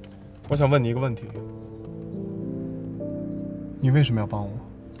我想问你一个问题，你为什么要帮我？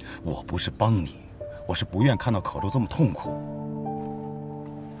我不是帮你，我是不愿看到可舟这么痛苦。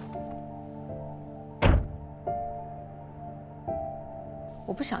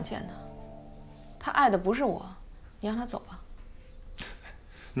我不想见他，他爱的不是我，你让他走吧。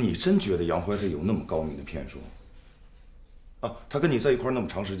你真觉得杨怀特有那么高明的骗术？啊，他跟你在一块那么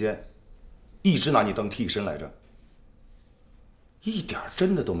长时间，一直拿你当替身来着，一点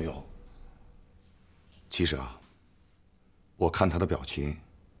真的都没有。其实啊，我看他的表情，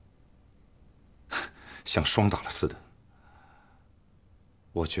像霜打了似的。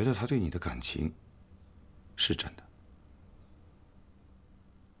我觉得他对你的感情是真的。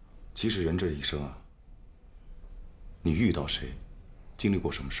其实人这一生啊，你遇到谁，经历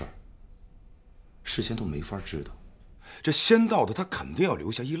过什么事儿，事先都没法知道。这先到的他肯定要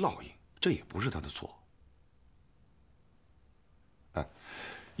留下一烙印，这也不是他的错。哎，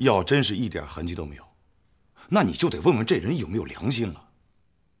要真是一点痕迹都没有，那你就得问问这人有没有良心了。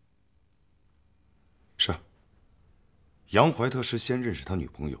是啊，杨怀特是先认识他女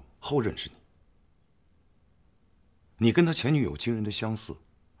朋友，后认识你。你跟他前女友惊人的相似，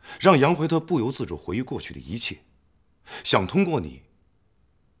让杨怀特不由自主回忆过去的一切，想通过你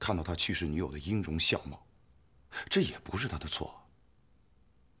看到他去世女友的音容相貌，这也不是他的错。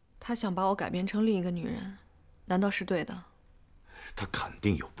他想把我改变成另一个女人，难道是对的？他肯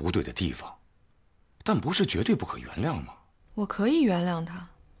定有不对的地方，但不是绝对不可原谅吗？我可以原谅他，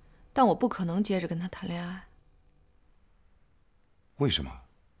但我不可能接着跟他谈恋爱。为什么？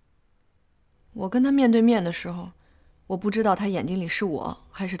我跟他面对面的时候，我不知道他眼睛里是我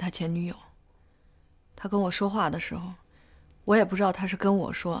还是他前女友。他跟我说话的时候，我也不知道他是跟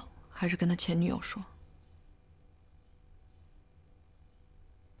我说还是跟他前女友说。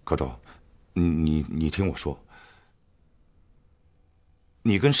柯周，你听我说，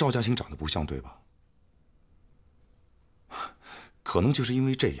你跟邵嘉欣长得不像，对吧？可能就是因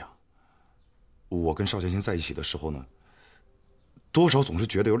为这样，我跟邵嘉欣在一起的时候呢，多少总是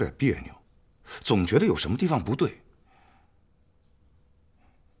觉得有点别扭，总觉得有什么地方不对。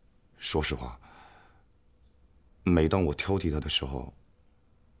说实话，每当我挑剔她的时候，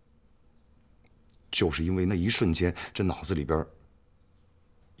就是因为那一瞬间，这脑子里边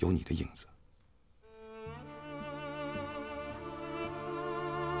有你的影子。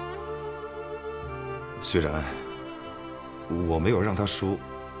虽然我没有让她梳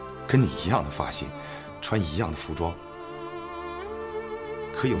跟你一样的发型，穿一样的服装，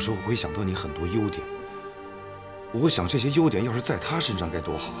可有时候会想到你很多优点。我想这些优点要是在她身上该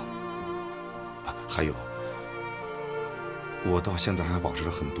多好啊！还有，我到现在还保持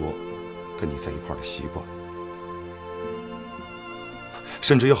着很多跟你在一块儿的习惯，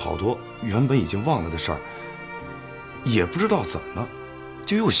甚至有好多原本已经忘了的事儿，也不知道怎么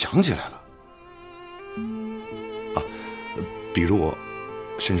就又想起来了。啊，比如我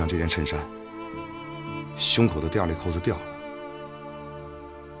身上这件衬衫，胸口的第二类扣子掉了，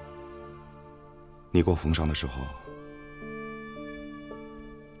你给我缝上的时候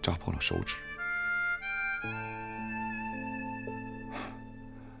扎破了手指。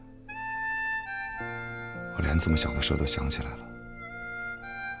我连这么小的事都想起来了，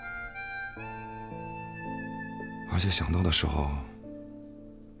而且想到的时候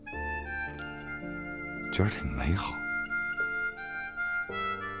觉得挺美好，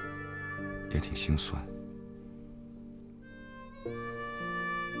也挺心酸。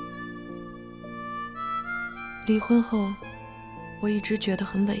离婚后，我一直觉得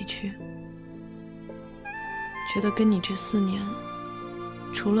很委屈，觉得跟你这4年，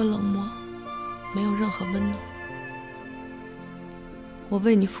除了冷漠，没有任何温暖。我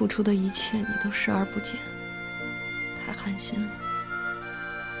为你付出的一切，你都视而不见，太寒心了。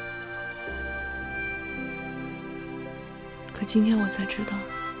可今天我才知道，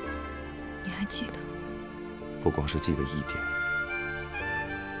你还记得。不光是记得一点，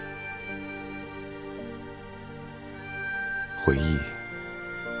回忆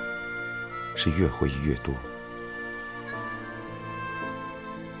是越回忆越多，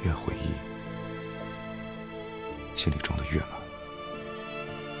越回忆心里装得越满。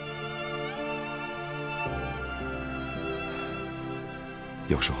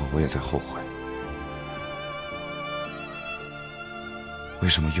有时候我也在后悔，为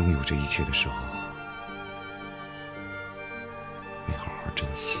什么拥有这一切的时候没好好珍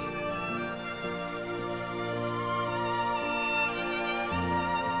惜。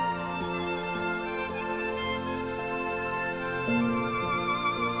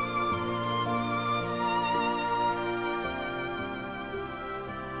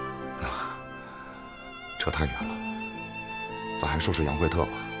扯太远了，咱还说说杨怀特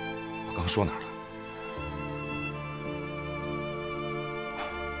吧。我刚说哪儿了？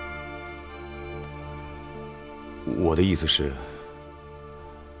我的意思是，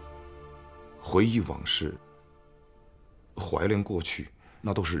回忆往事，怀恋过去，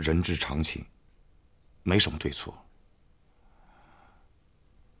那都是人之常情，没什么对错。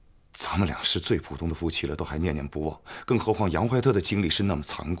咱们俩是最普通的夫妻了，都还念念不忘，更何况杨怀特的经历是那么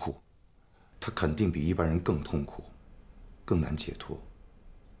残酷，他肯定比一般人更痛苦，更难解脱，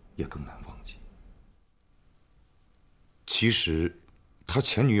也更难忘记。其实，他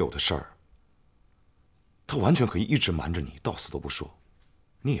前女友的事儿，他完全可以一直瞒着你，到死都不说，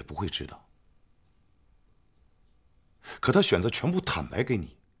你也不会知道。可他选择全部坦白给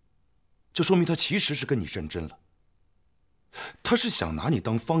你，这说明他其实是跟你认真了。他是想拿你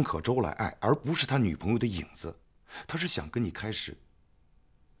当方可舟来爱，而不是他女朋友的影子。他是想跟你开始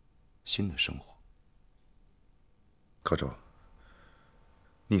新的生活。可舟，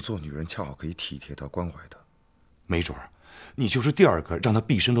你做女人恰好可以体贴她、关怀她，没准儿你就是第二个让她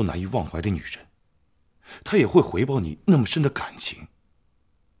毕生都难以忘怀的女人，她也会回报你那么深的感情。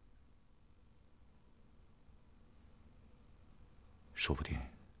说不定，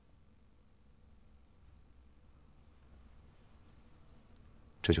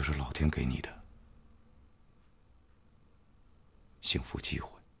这就是老天给你的幸福机会。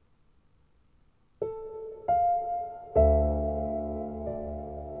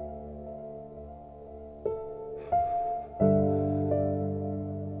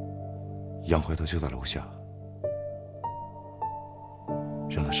杨怀特就在楼下，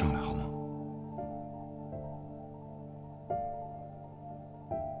让他上来好吗？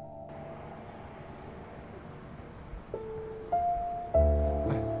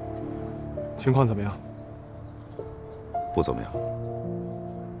情况怎么样？不怎么样。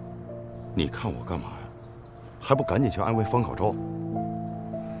你看我干嘛呀？还不赶紧去安慰方可舟？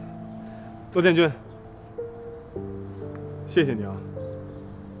窦建军，谢谢你啊。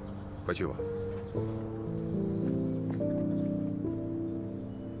快去吧。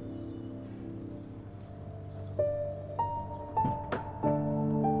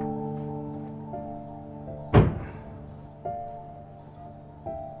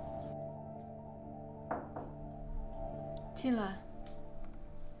进来。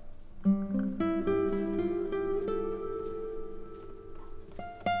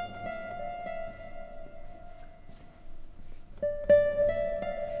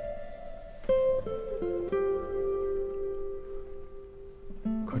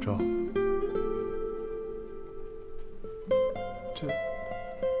可舟，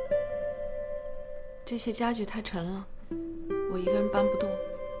这些家具太沉了，我一个人搬不动。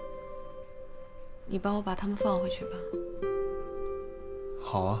你帮我把它们放回去吧。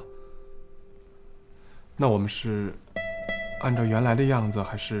好啊。那我们是按照原来的样子，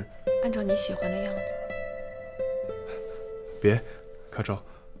还是按照你喜欢的样子？别，可舟。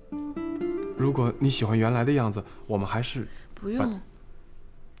如果你喜欢原来的样子，我们还是不用，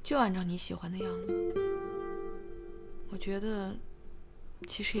就按照你喜欢的样子。我觉得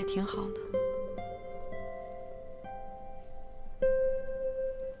其实也挺好的。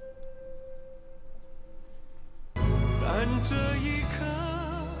但这一刻，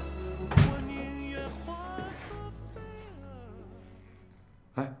我宁愿化作飞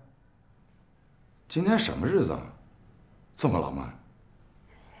蛾。哎，今天什么日子啊？这么浪漫？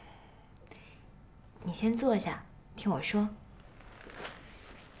你先坐下，听我说。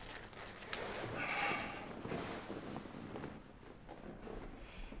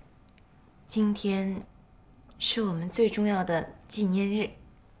今天是我们最重要的纪念日。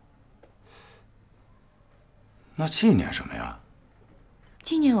那纪念什么呀？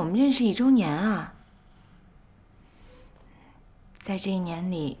纪念我们认识1周年啊！在这1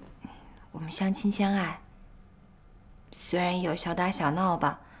年里，我们相亲相爱，虽然也有小打小闹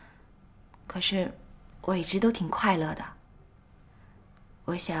吧，可是我一直都挺快乐的。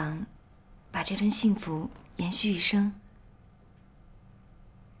我想把这份幸福延续一生。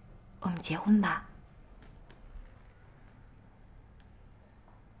我们结婚吧。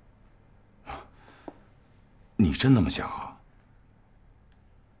你真那么想啊？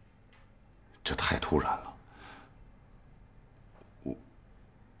这太突然了。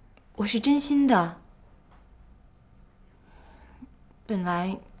我是真心的。本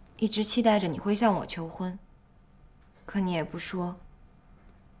来一直期待着你会向我求婚，可你也不说，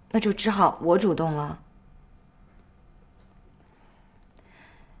那就只好我主动了。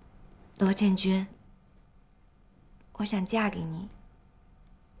罗建军，我想嫁给你。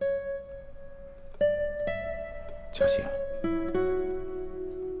嘉欣，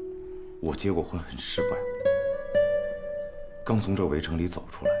我结过婚很失败，刚从这围城里走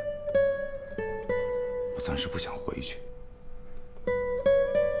出来，我暂时不想回去。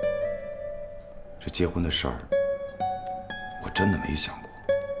这结婚的事儿，我真的没想过。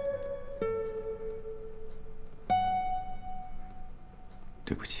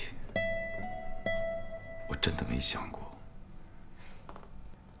对不起，我真的没想过。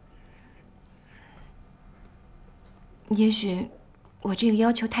也许我这个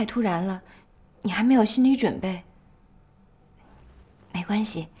要求太突然了，你还没有心理准备。没关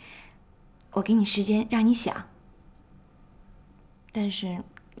系，我给你时间让你想，但是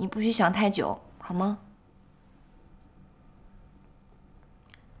你不许想太久，好吗？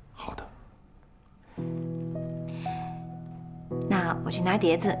好的。那我去拿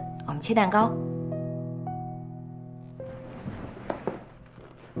碟子，我们切蛋糕。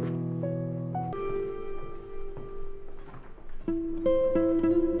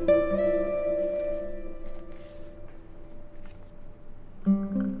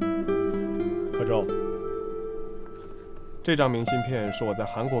可舟，这张明信片是我在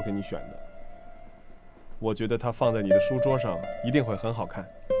韩国给你选的，我觉得它放在你的书桌上一定会很好看。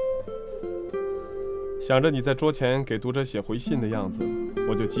想着你在桌前给读者写回信的样子，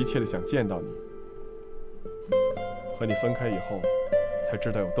我就急切地想见到你。和你分开以后，才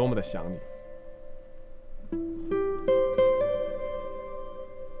知道有多么的想你。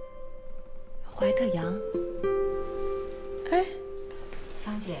怀特杨，哎，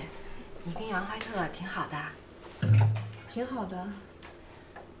芳姐，你跟杨怀特挺好的。挺好的。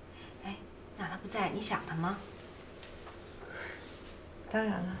哎，那他不在，你想他吗？当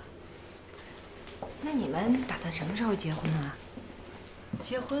然了。那你们打算什么时候结婚啊？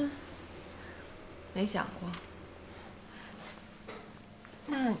结婚？没想过。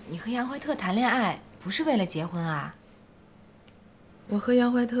那你和杨怀特谈恋爱不是为了结婚啊？我和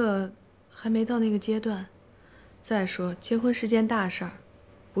杨怀特还没到那个阶段。再说，结婚是件大事儿，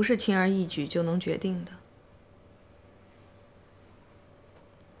不是轻而易举就能决定的。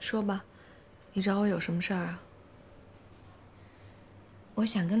说吧，你找我有什么事儿啊？我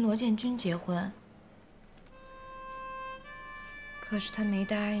想跟罗建军结婚，可是他没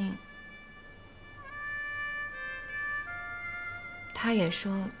答应。他也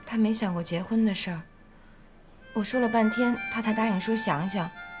说他没想过结婚的事儿。我说了半天，他才答应说想想。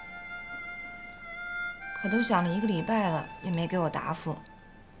可都想了1个礼拜了，也没给我答复。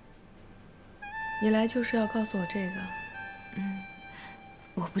你来就是要告诉我这个？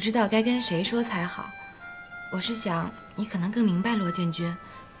我不知道该跟谁说才好。我是想你可能更明白罗建军，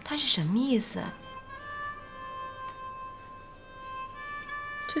他是什么意思。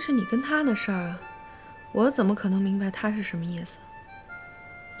这是你跟他的事儿啊，我怎么可能明白他是什么意思？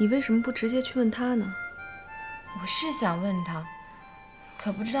你为什么不直接去问他呢？我是想问他，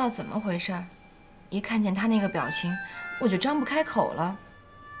可不知道怎么回事儿，一看见他那个表情，我就张不开口了。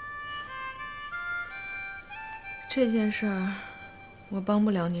这件事儿，我帮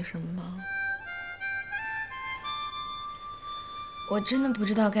不了你什么忙。我真的不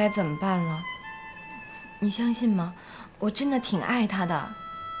知道该怎么办了。你相信吗？我真的挺爱他的。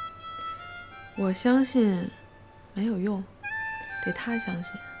我相信没有用，得他相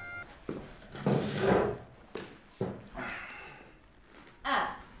信。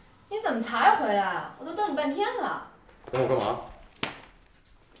哎，你怎么才回来啊？我都等你半天了。等我干嘛？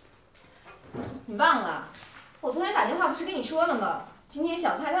你忘了？我昨天打电话不是跟你说了吗？今天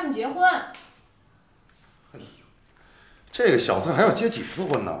小蔡他们结婚。哎呦，这个小蔡还要结几次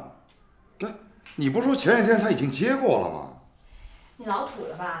婚呢？那你不是说前几天他已经结过了吗？你老土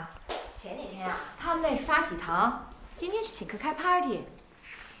了吧？前几天啊，他们那是发喜糖，今天是请客开 party。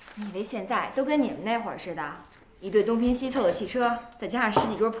你以为现在都跟你们那会儿似的，一对东拼西凑的汽车，再加上10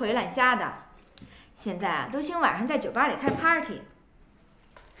几桌破鱼烂虾的？现在啊，都兴晚上在酒吧里开 party。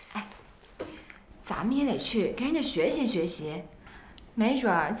哎，咱们也得去跟人家学习学习，没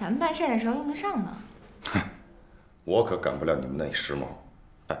准儿咱们办事的时候用得上呢。哼，我可赶不了你们那时髦。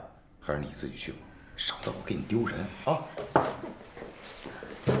哎，还是你自己去吧，省得我给你丢人啊。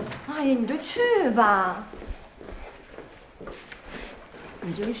哎呀，你就去吧，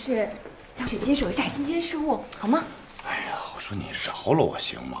你就是要去接受一下新鲜事物，好吗？哎呀，我说你饶了我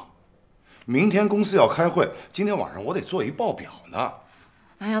行吗？明天公司要开会，今天晚上我得做一报表呢。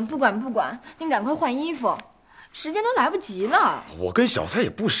哎呀，不管，你赶快换衣服，时间都来不及了。我跟小蔡也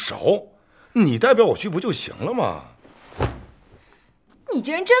不熟，你代表我去不就行了吗？你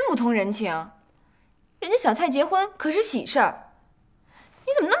这人真不通人情，人家小蔡结婚可是喜事儿，你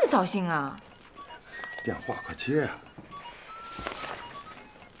怎么那么扫兴啊？电话快接呀！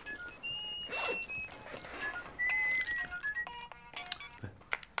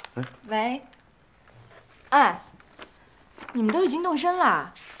喂，哎，你们都已经动身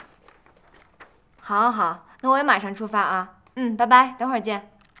了？好，那我也马上出发啊。拜拜，等会儿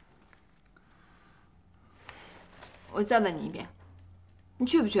见。我再问你一遍，你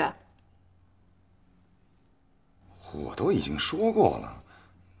去不去？我都已经说过了，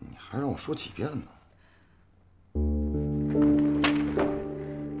你还让我说几遍呢？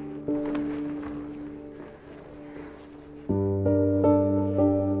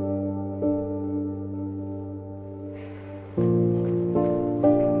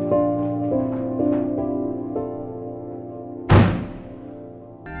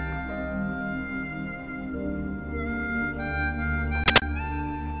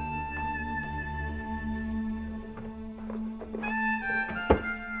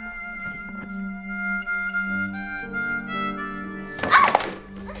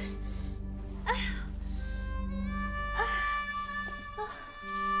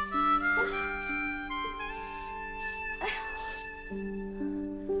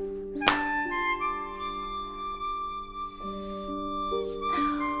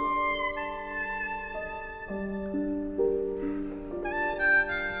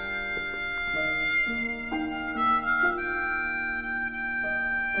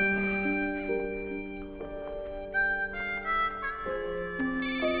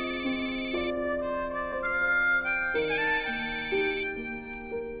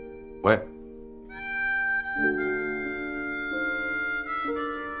喂，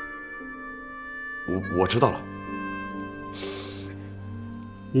我知道了。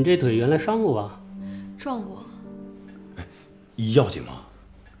你这腿原来伤过吧？撞过。要紧吗？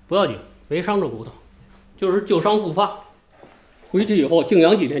不要紧，没伤着骨头，就是旧伤复发。回去以后静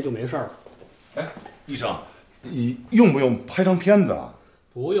养几天就没事了。哎，医生，你用不用拍张片子啊？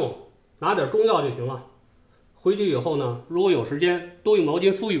不用，拿点中药就行了。回去以后呢，如果有时间，多用毛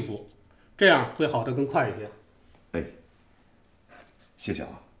巾敷一敷，这样会好得更快一些。哎，谢谢啊。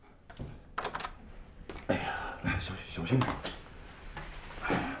哎呀，来，小心点。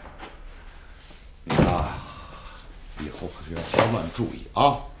你啊，以后可是要千万注意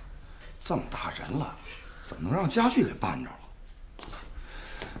啊！这么大人了，怎么能让家具给绊着了？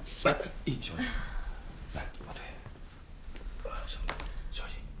来，小心，来，把腿，小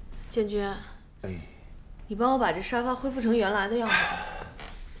心。建军，哎，你帮我把这沙发恢复成原来的样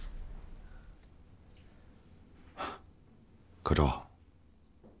子。可周，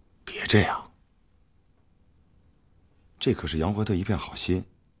别这样，这可是杨怀特一片好心，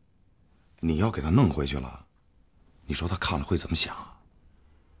你要给他弄回去了，你说他看了会怎么想啊？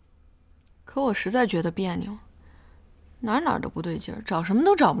可我实在觉得别扭，哪儿都不对劲儿，找什么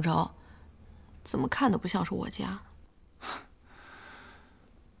都找不着，怎么看都不像是我家。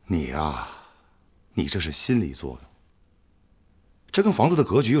你呀，你这是心理作用，这跟房子的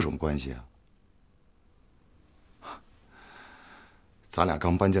格局有什么关系啊？咱俩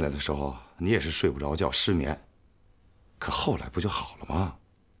刚搬进来的时候，你也是睡不着觉，失眠，可后来不就好了吗？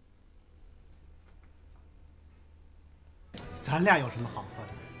咱俩有什么好喝的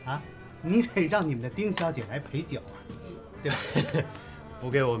啊？你得让你们的丁小姐来陪酒啊，对吧？不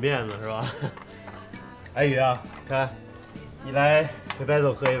给我面子是吧？哎宇啊，看，你来陪白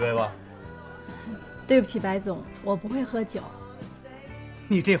总喝一杯吧。对不起，白总，我不会喝酒。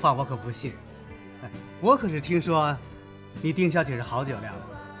你这话我可不信，我可是听说你丁小姐是好酒量的。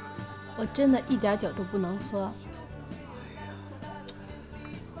我真的一点酒都不能喝。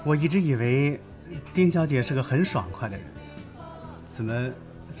我一直以为丁小姐是个很爽快的人，怎么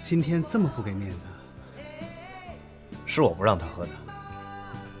今天这么不给面子？是我不让她喝的。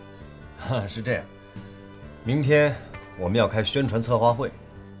是这样，明天我们要开宣传策划会，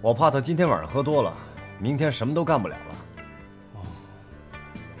我怕她今天晚上喝多了，明天什么都干不了了。哦，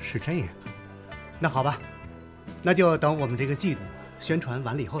是这样。那好吧，那就等我们这个季度宣传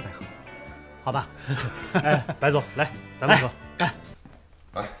完了以后再喝，好吧？哎，白总，来，咱们喝。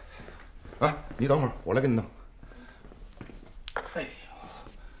来，你等会儿，我来给你弄。哎呦，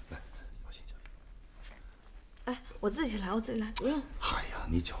来，小心。哎，我自己来，不用。哎呀，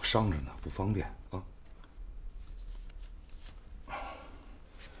你脚伤着呢，不方便啊。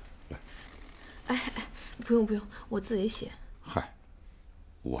来。哎，不用，我自己洗。嗨，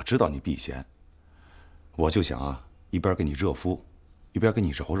我知道你避嫌，我就想啊，一边给你热敷，一边给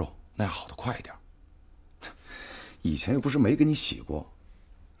你揉揉，那样好得快一点。以前又不是没给你洗过。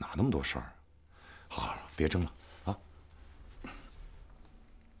哪那么多事儿？好，别争了啊！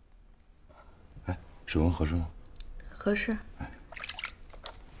哎，水温合适吗？合适。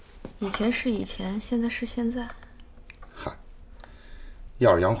以前是以前，现在是现在。嗨，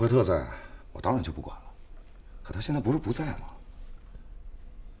要是杨怀特在，我当然就不管了。可他现在不是不在吗？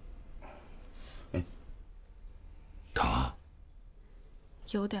哎，疼啊？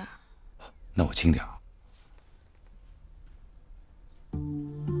有点儿。那我轻点儿。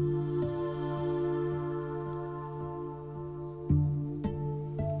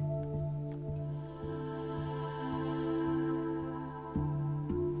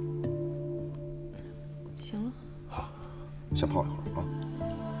行了。好，先泡一会儿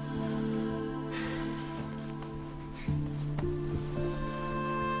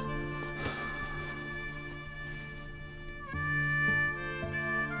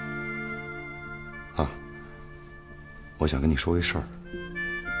啊。啊，我想跟你说一事儿。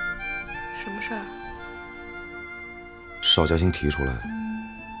什么事儿？邵嘉欣提出来，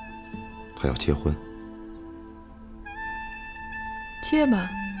他要结婚。结吧，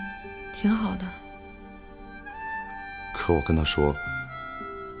挺好的。可我跟他说，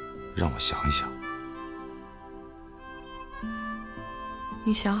让我想一想。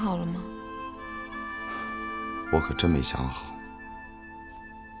你想好了吗？我可真没想好。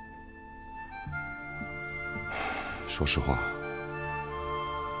说实话，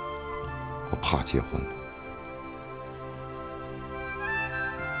我怕结婚了。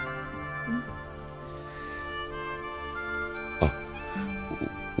啊，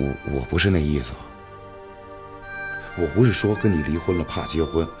我不是那意思。我不是说跟你离婚了怕结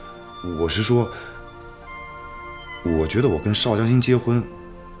婚，我是说，我觉得我跟邵嘉欣结婚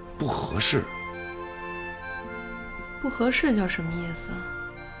不合适。不合适叫什么意思啊？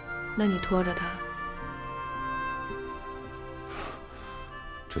那你拖着他。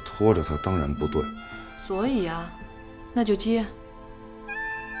这拖着他当然不对。所以啊，那就接。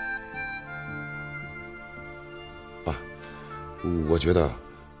爸，我觉得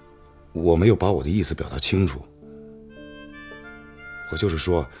我没有把我的意思表达清楚。我就是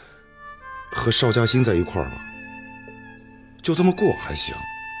说，和邵嘉欣在一块儿吧，就这么过还行。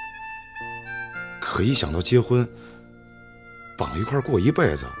可一想到结婚，绑一块儿过一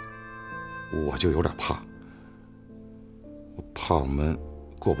辈子，我就有点怕。我怕我们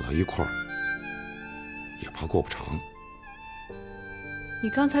过不到一块儿，也怕过不长。你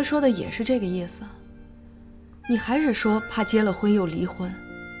刚才说的也是这个意思，你还是说怕结了婚又离婚。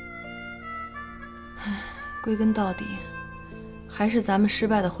唉，归根到底，还是咱们失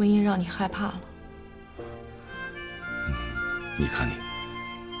败的婚姻让你害怕了。你看你，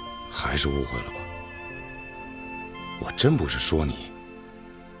还是误会了吧？我真不是说你，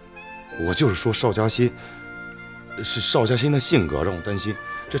我就是说邵嘉欣，是邵嘉欣的性格让我担心，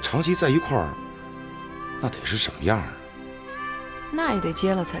这长期在一块儿，那得是什么样啊？那也得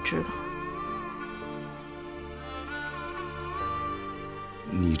结了才知道。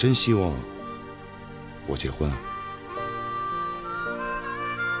你真希望我结婚啊？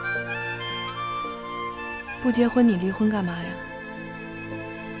不结婚你离婚干嘛呀？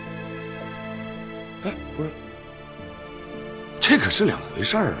哎，不是，这可是两回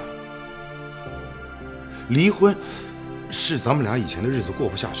事儿啊。离婚是咱们俩以前的日子过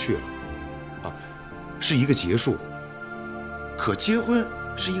不下去了，啊，是一个结束。可结婚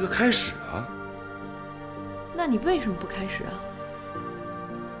是一个开始啊。那你为什么不开始啊？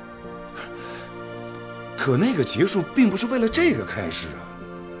可那个结束并不是为了这个开始啊。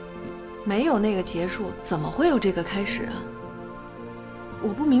没有那个结束，怎么会有这个开始啊？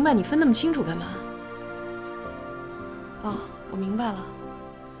我不明白你分那么清楚干嘛？哦，我明白了，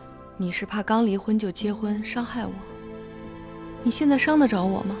你是怕刚离婚就结婚伤害我。你现在伤得着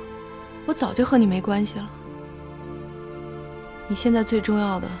我吗？我早就和你没关系了。你现在最重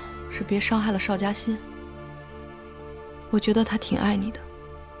要的是别伤害了邵嘉欣。我觉得他挺爱你的，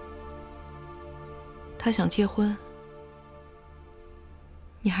他想结婚，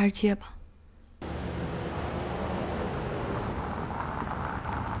你还是结吧。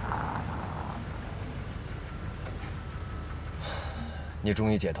你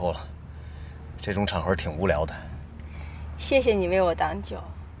终于解脱了，这种场合挺无聊的。谢谢你为我挡酒。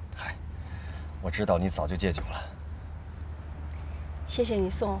嗨，我知道你早就戒酒了。谢谢你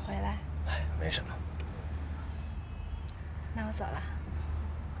送我回来。哎，没什么。那我走了。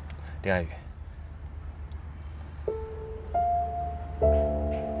丁爱宇，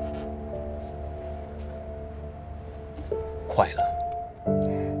快乐。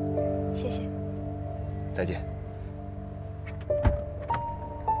谢谢。再见。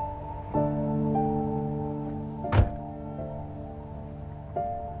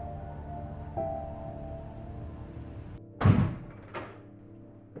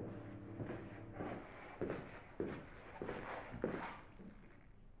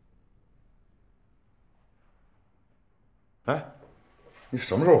哎，你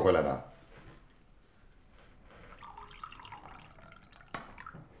什么时候回来的？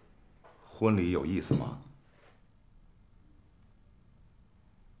婚礼有意思吗？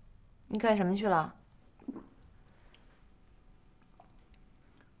你干什么去了？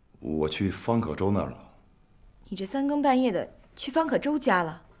我去方可舟那儿了。你这三更半夜的去方可舟家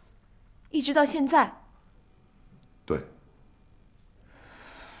了，一直到现在。对。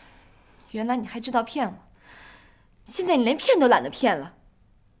原来你还知道骗我。现在你连骗都懒得骗了。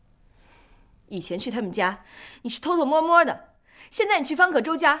以前去他们家，你是偷偷摸摸的；现在你去方可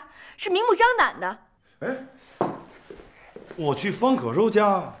舟家，是明目张胆的。哎，我去方可舟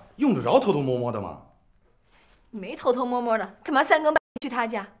家用得着偷偷摸摸的吗？你没偷偷摸摸的，干嘛三更半夜去他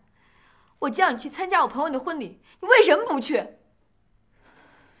家？我叫你去参加我朋友的婚礼，你为什么不去？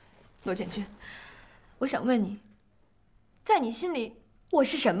罗建军，我想问你，在你心里我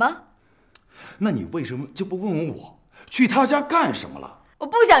是什么？那你为什么就不问问我，去他家干什么了？我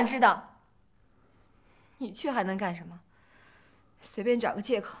不想知道。你去还能干什么？随便找个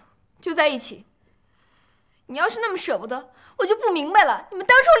借口就在一起。你要是那么舍不得，我就不明白了，你们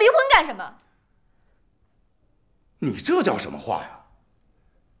当初离婚干什么？你这叫什么话呀？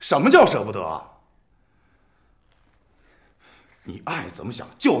什么叫舍不得啊？你爱怎么想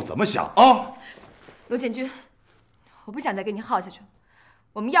就怎么想啊！罗建军，我不想再跟你耗下去了。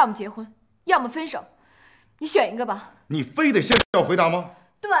我们要么结婚，要么分手，你选一个吧。你非得现在要回答吗？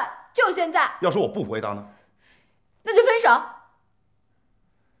对，就现在。要说我不回答呢？那就分手。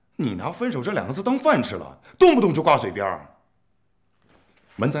你拿分手这两个字当饭吃了，动不动就挂嘴边。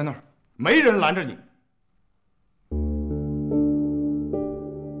门在那儿，没人拦着你。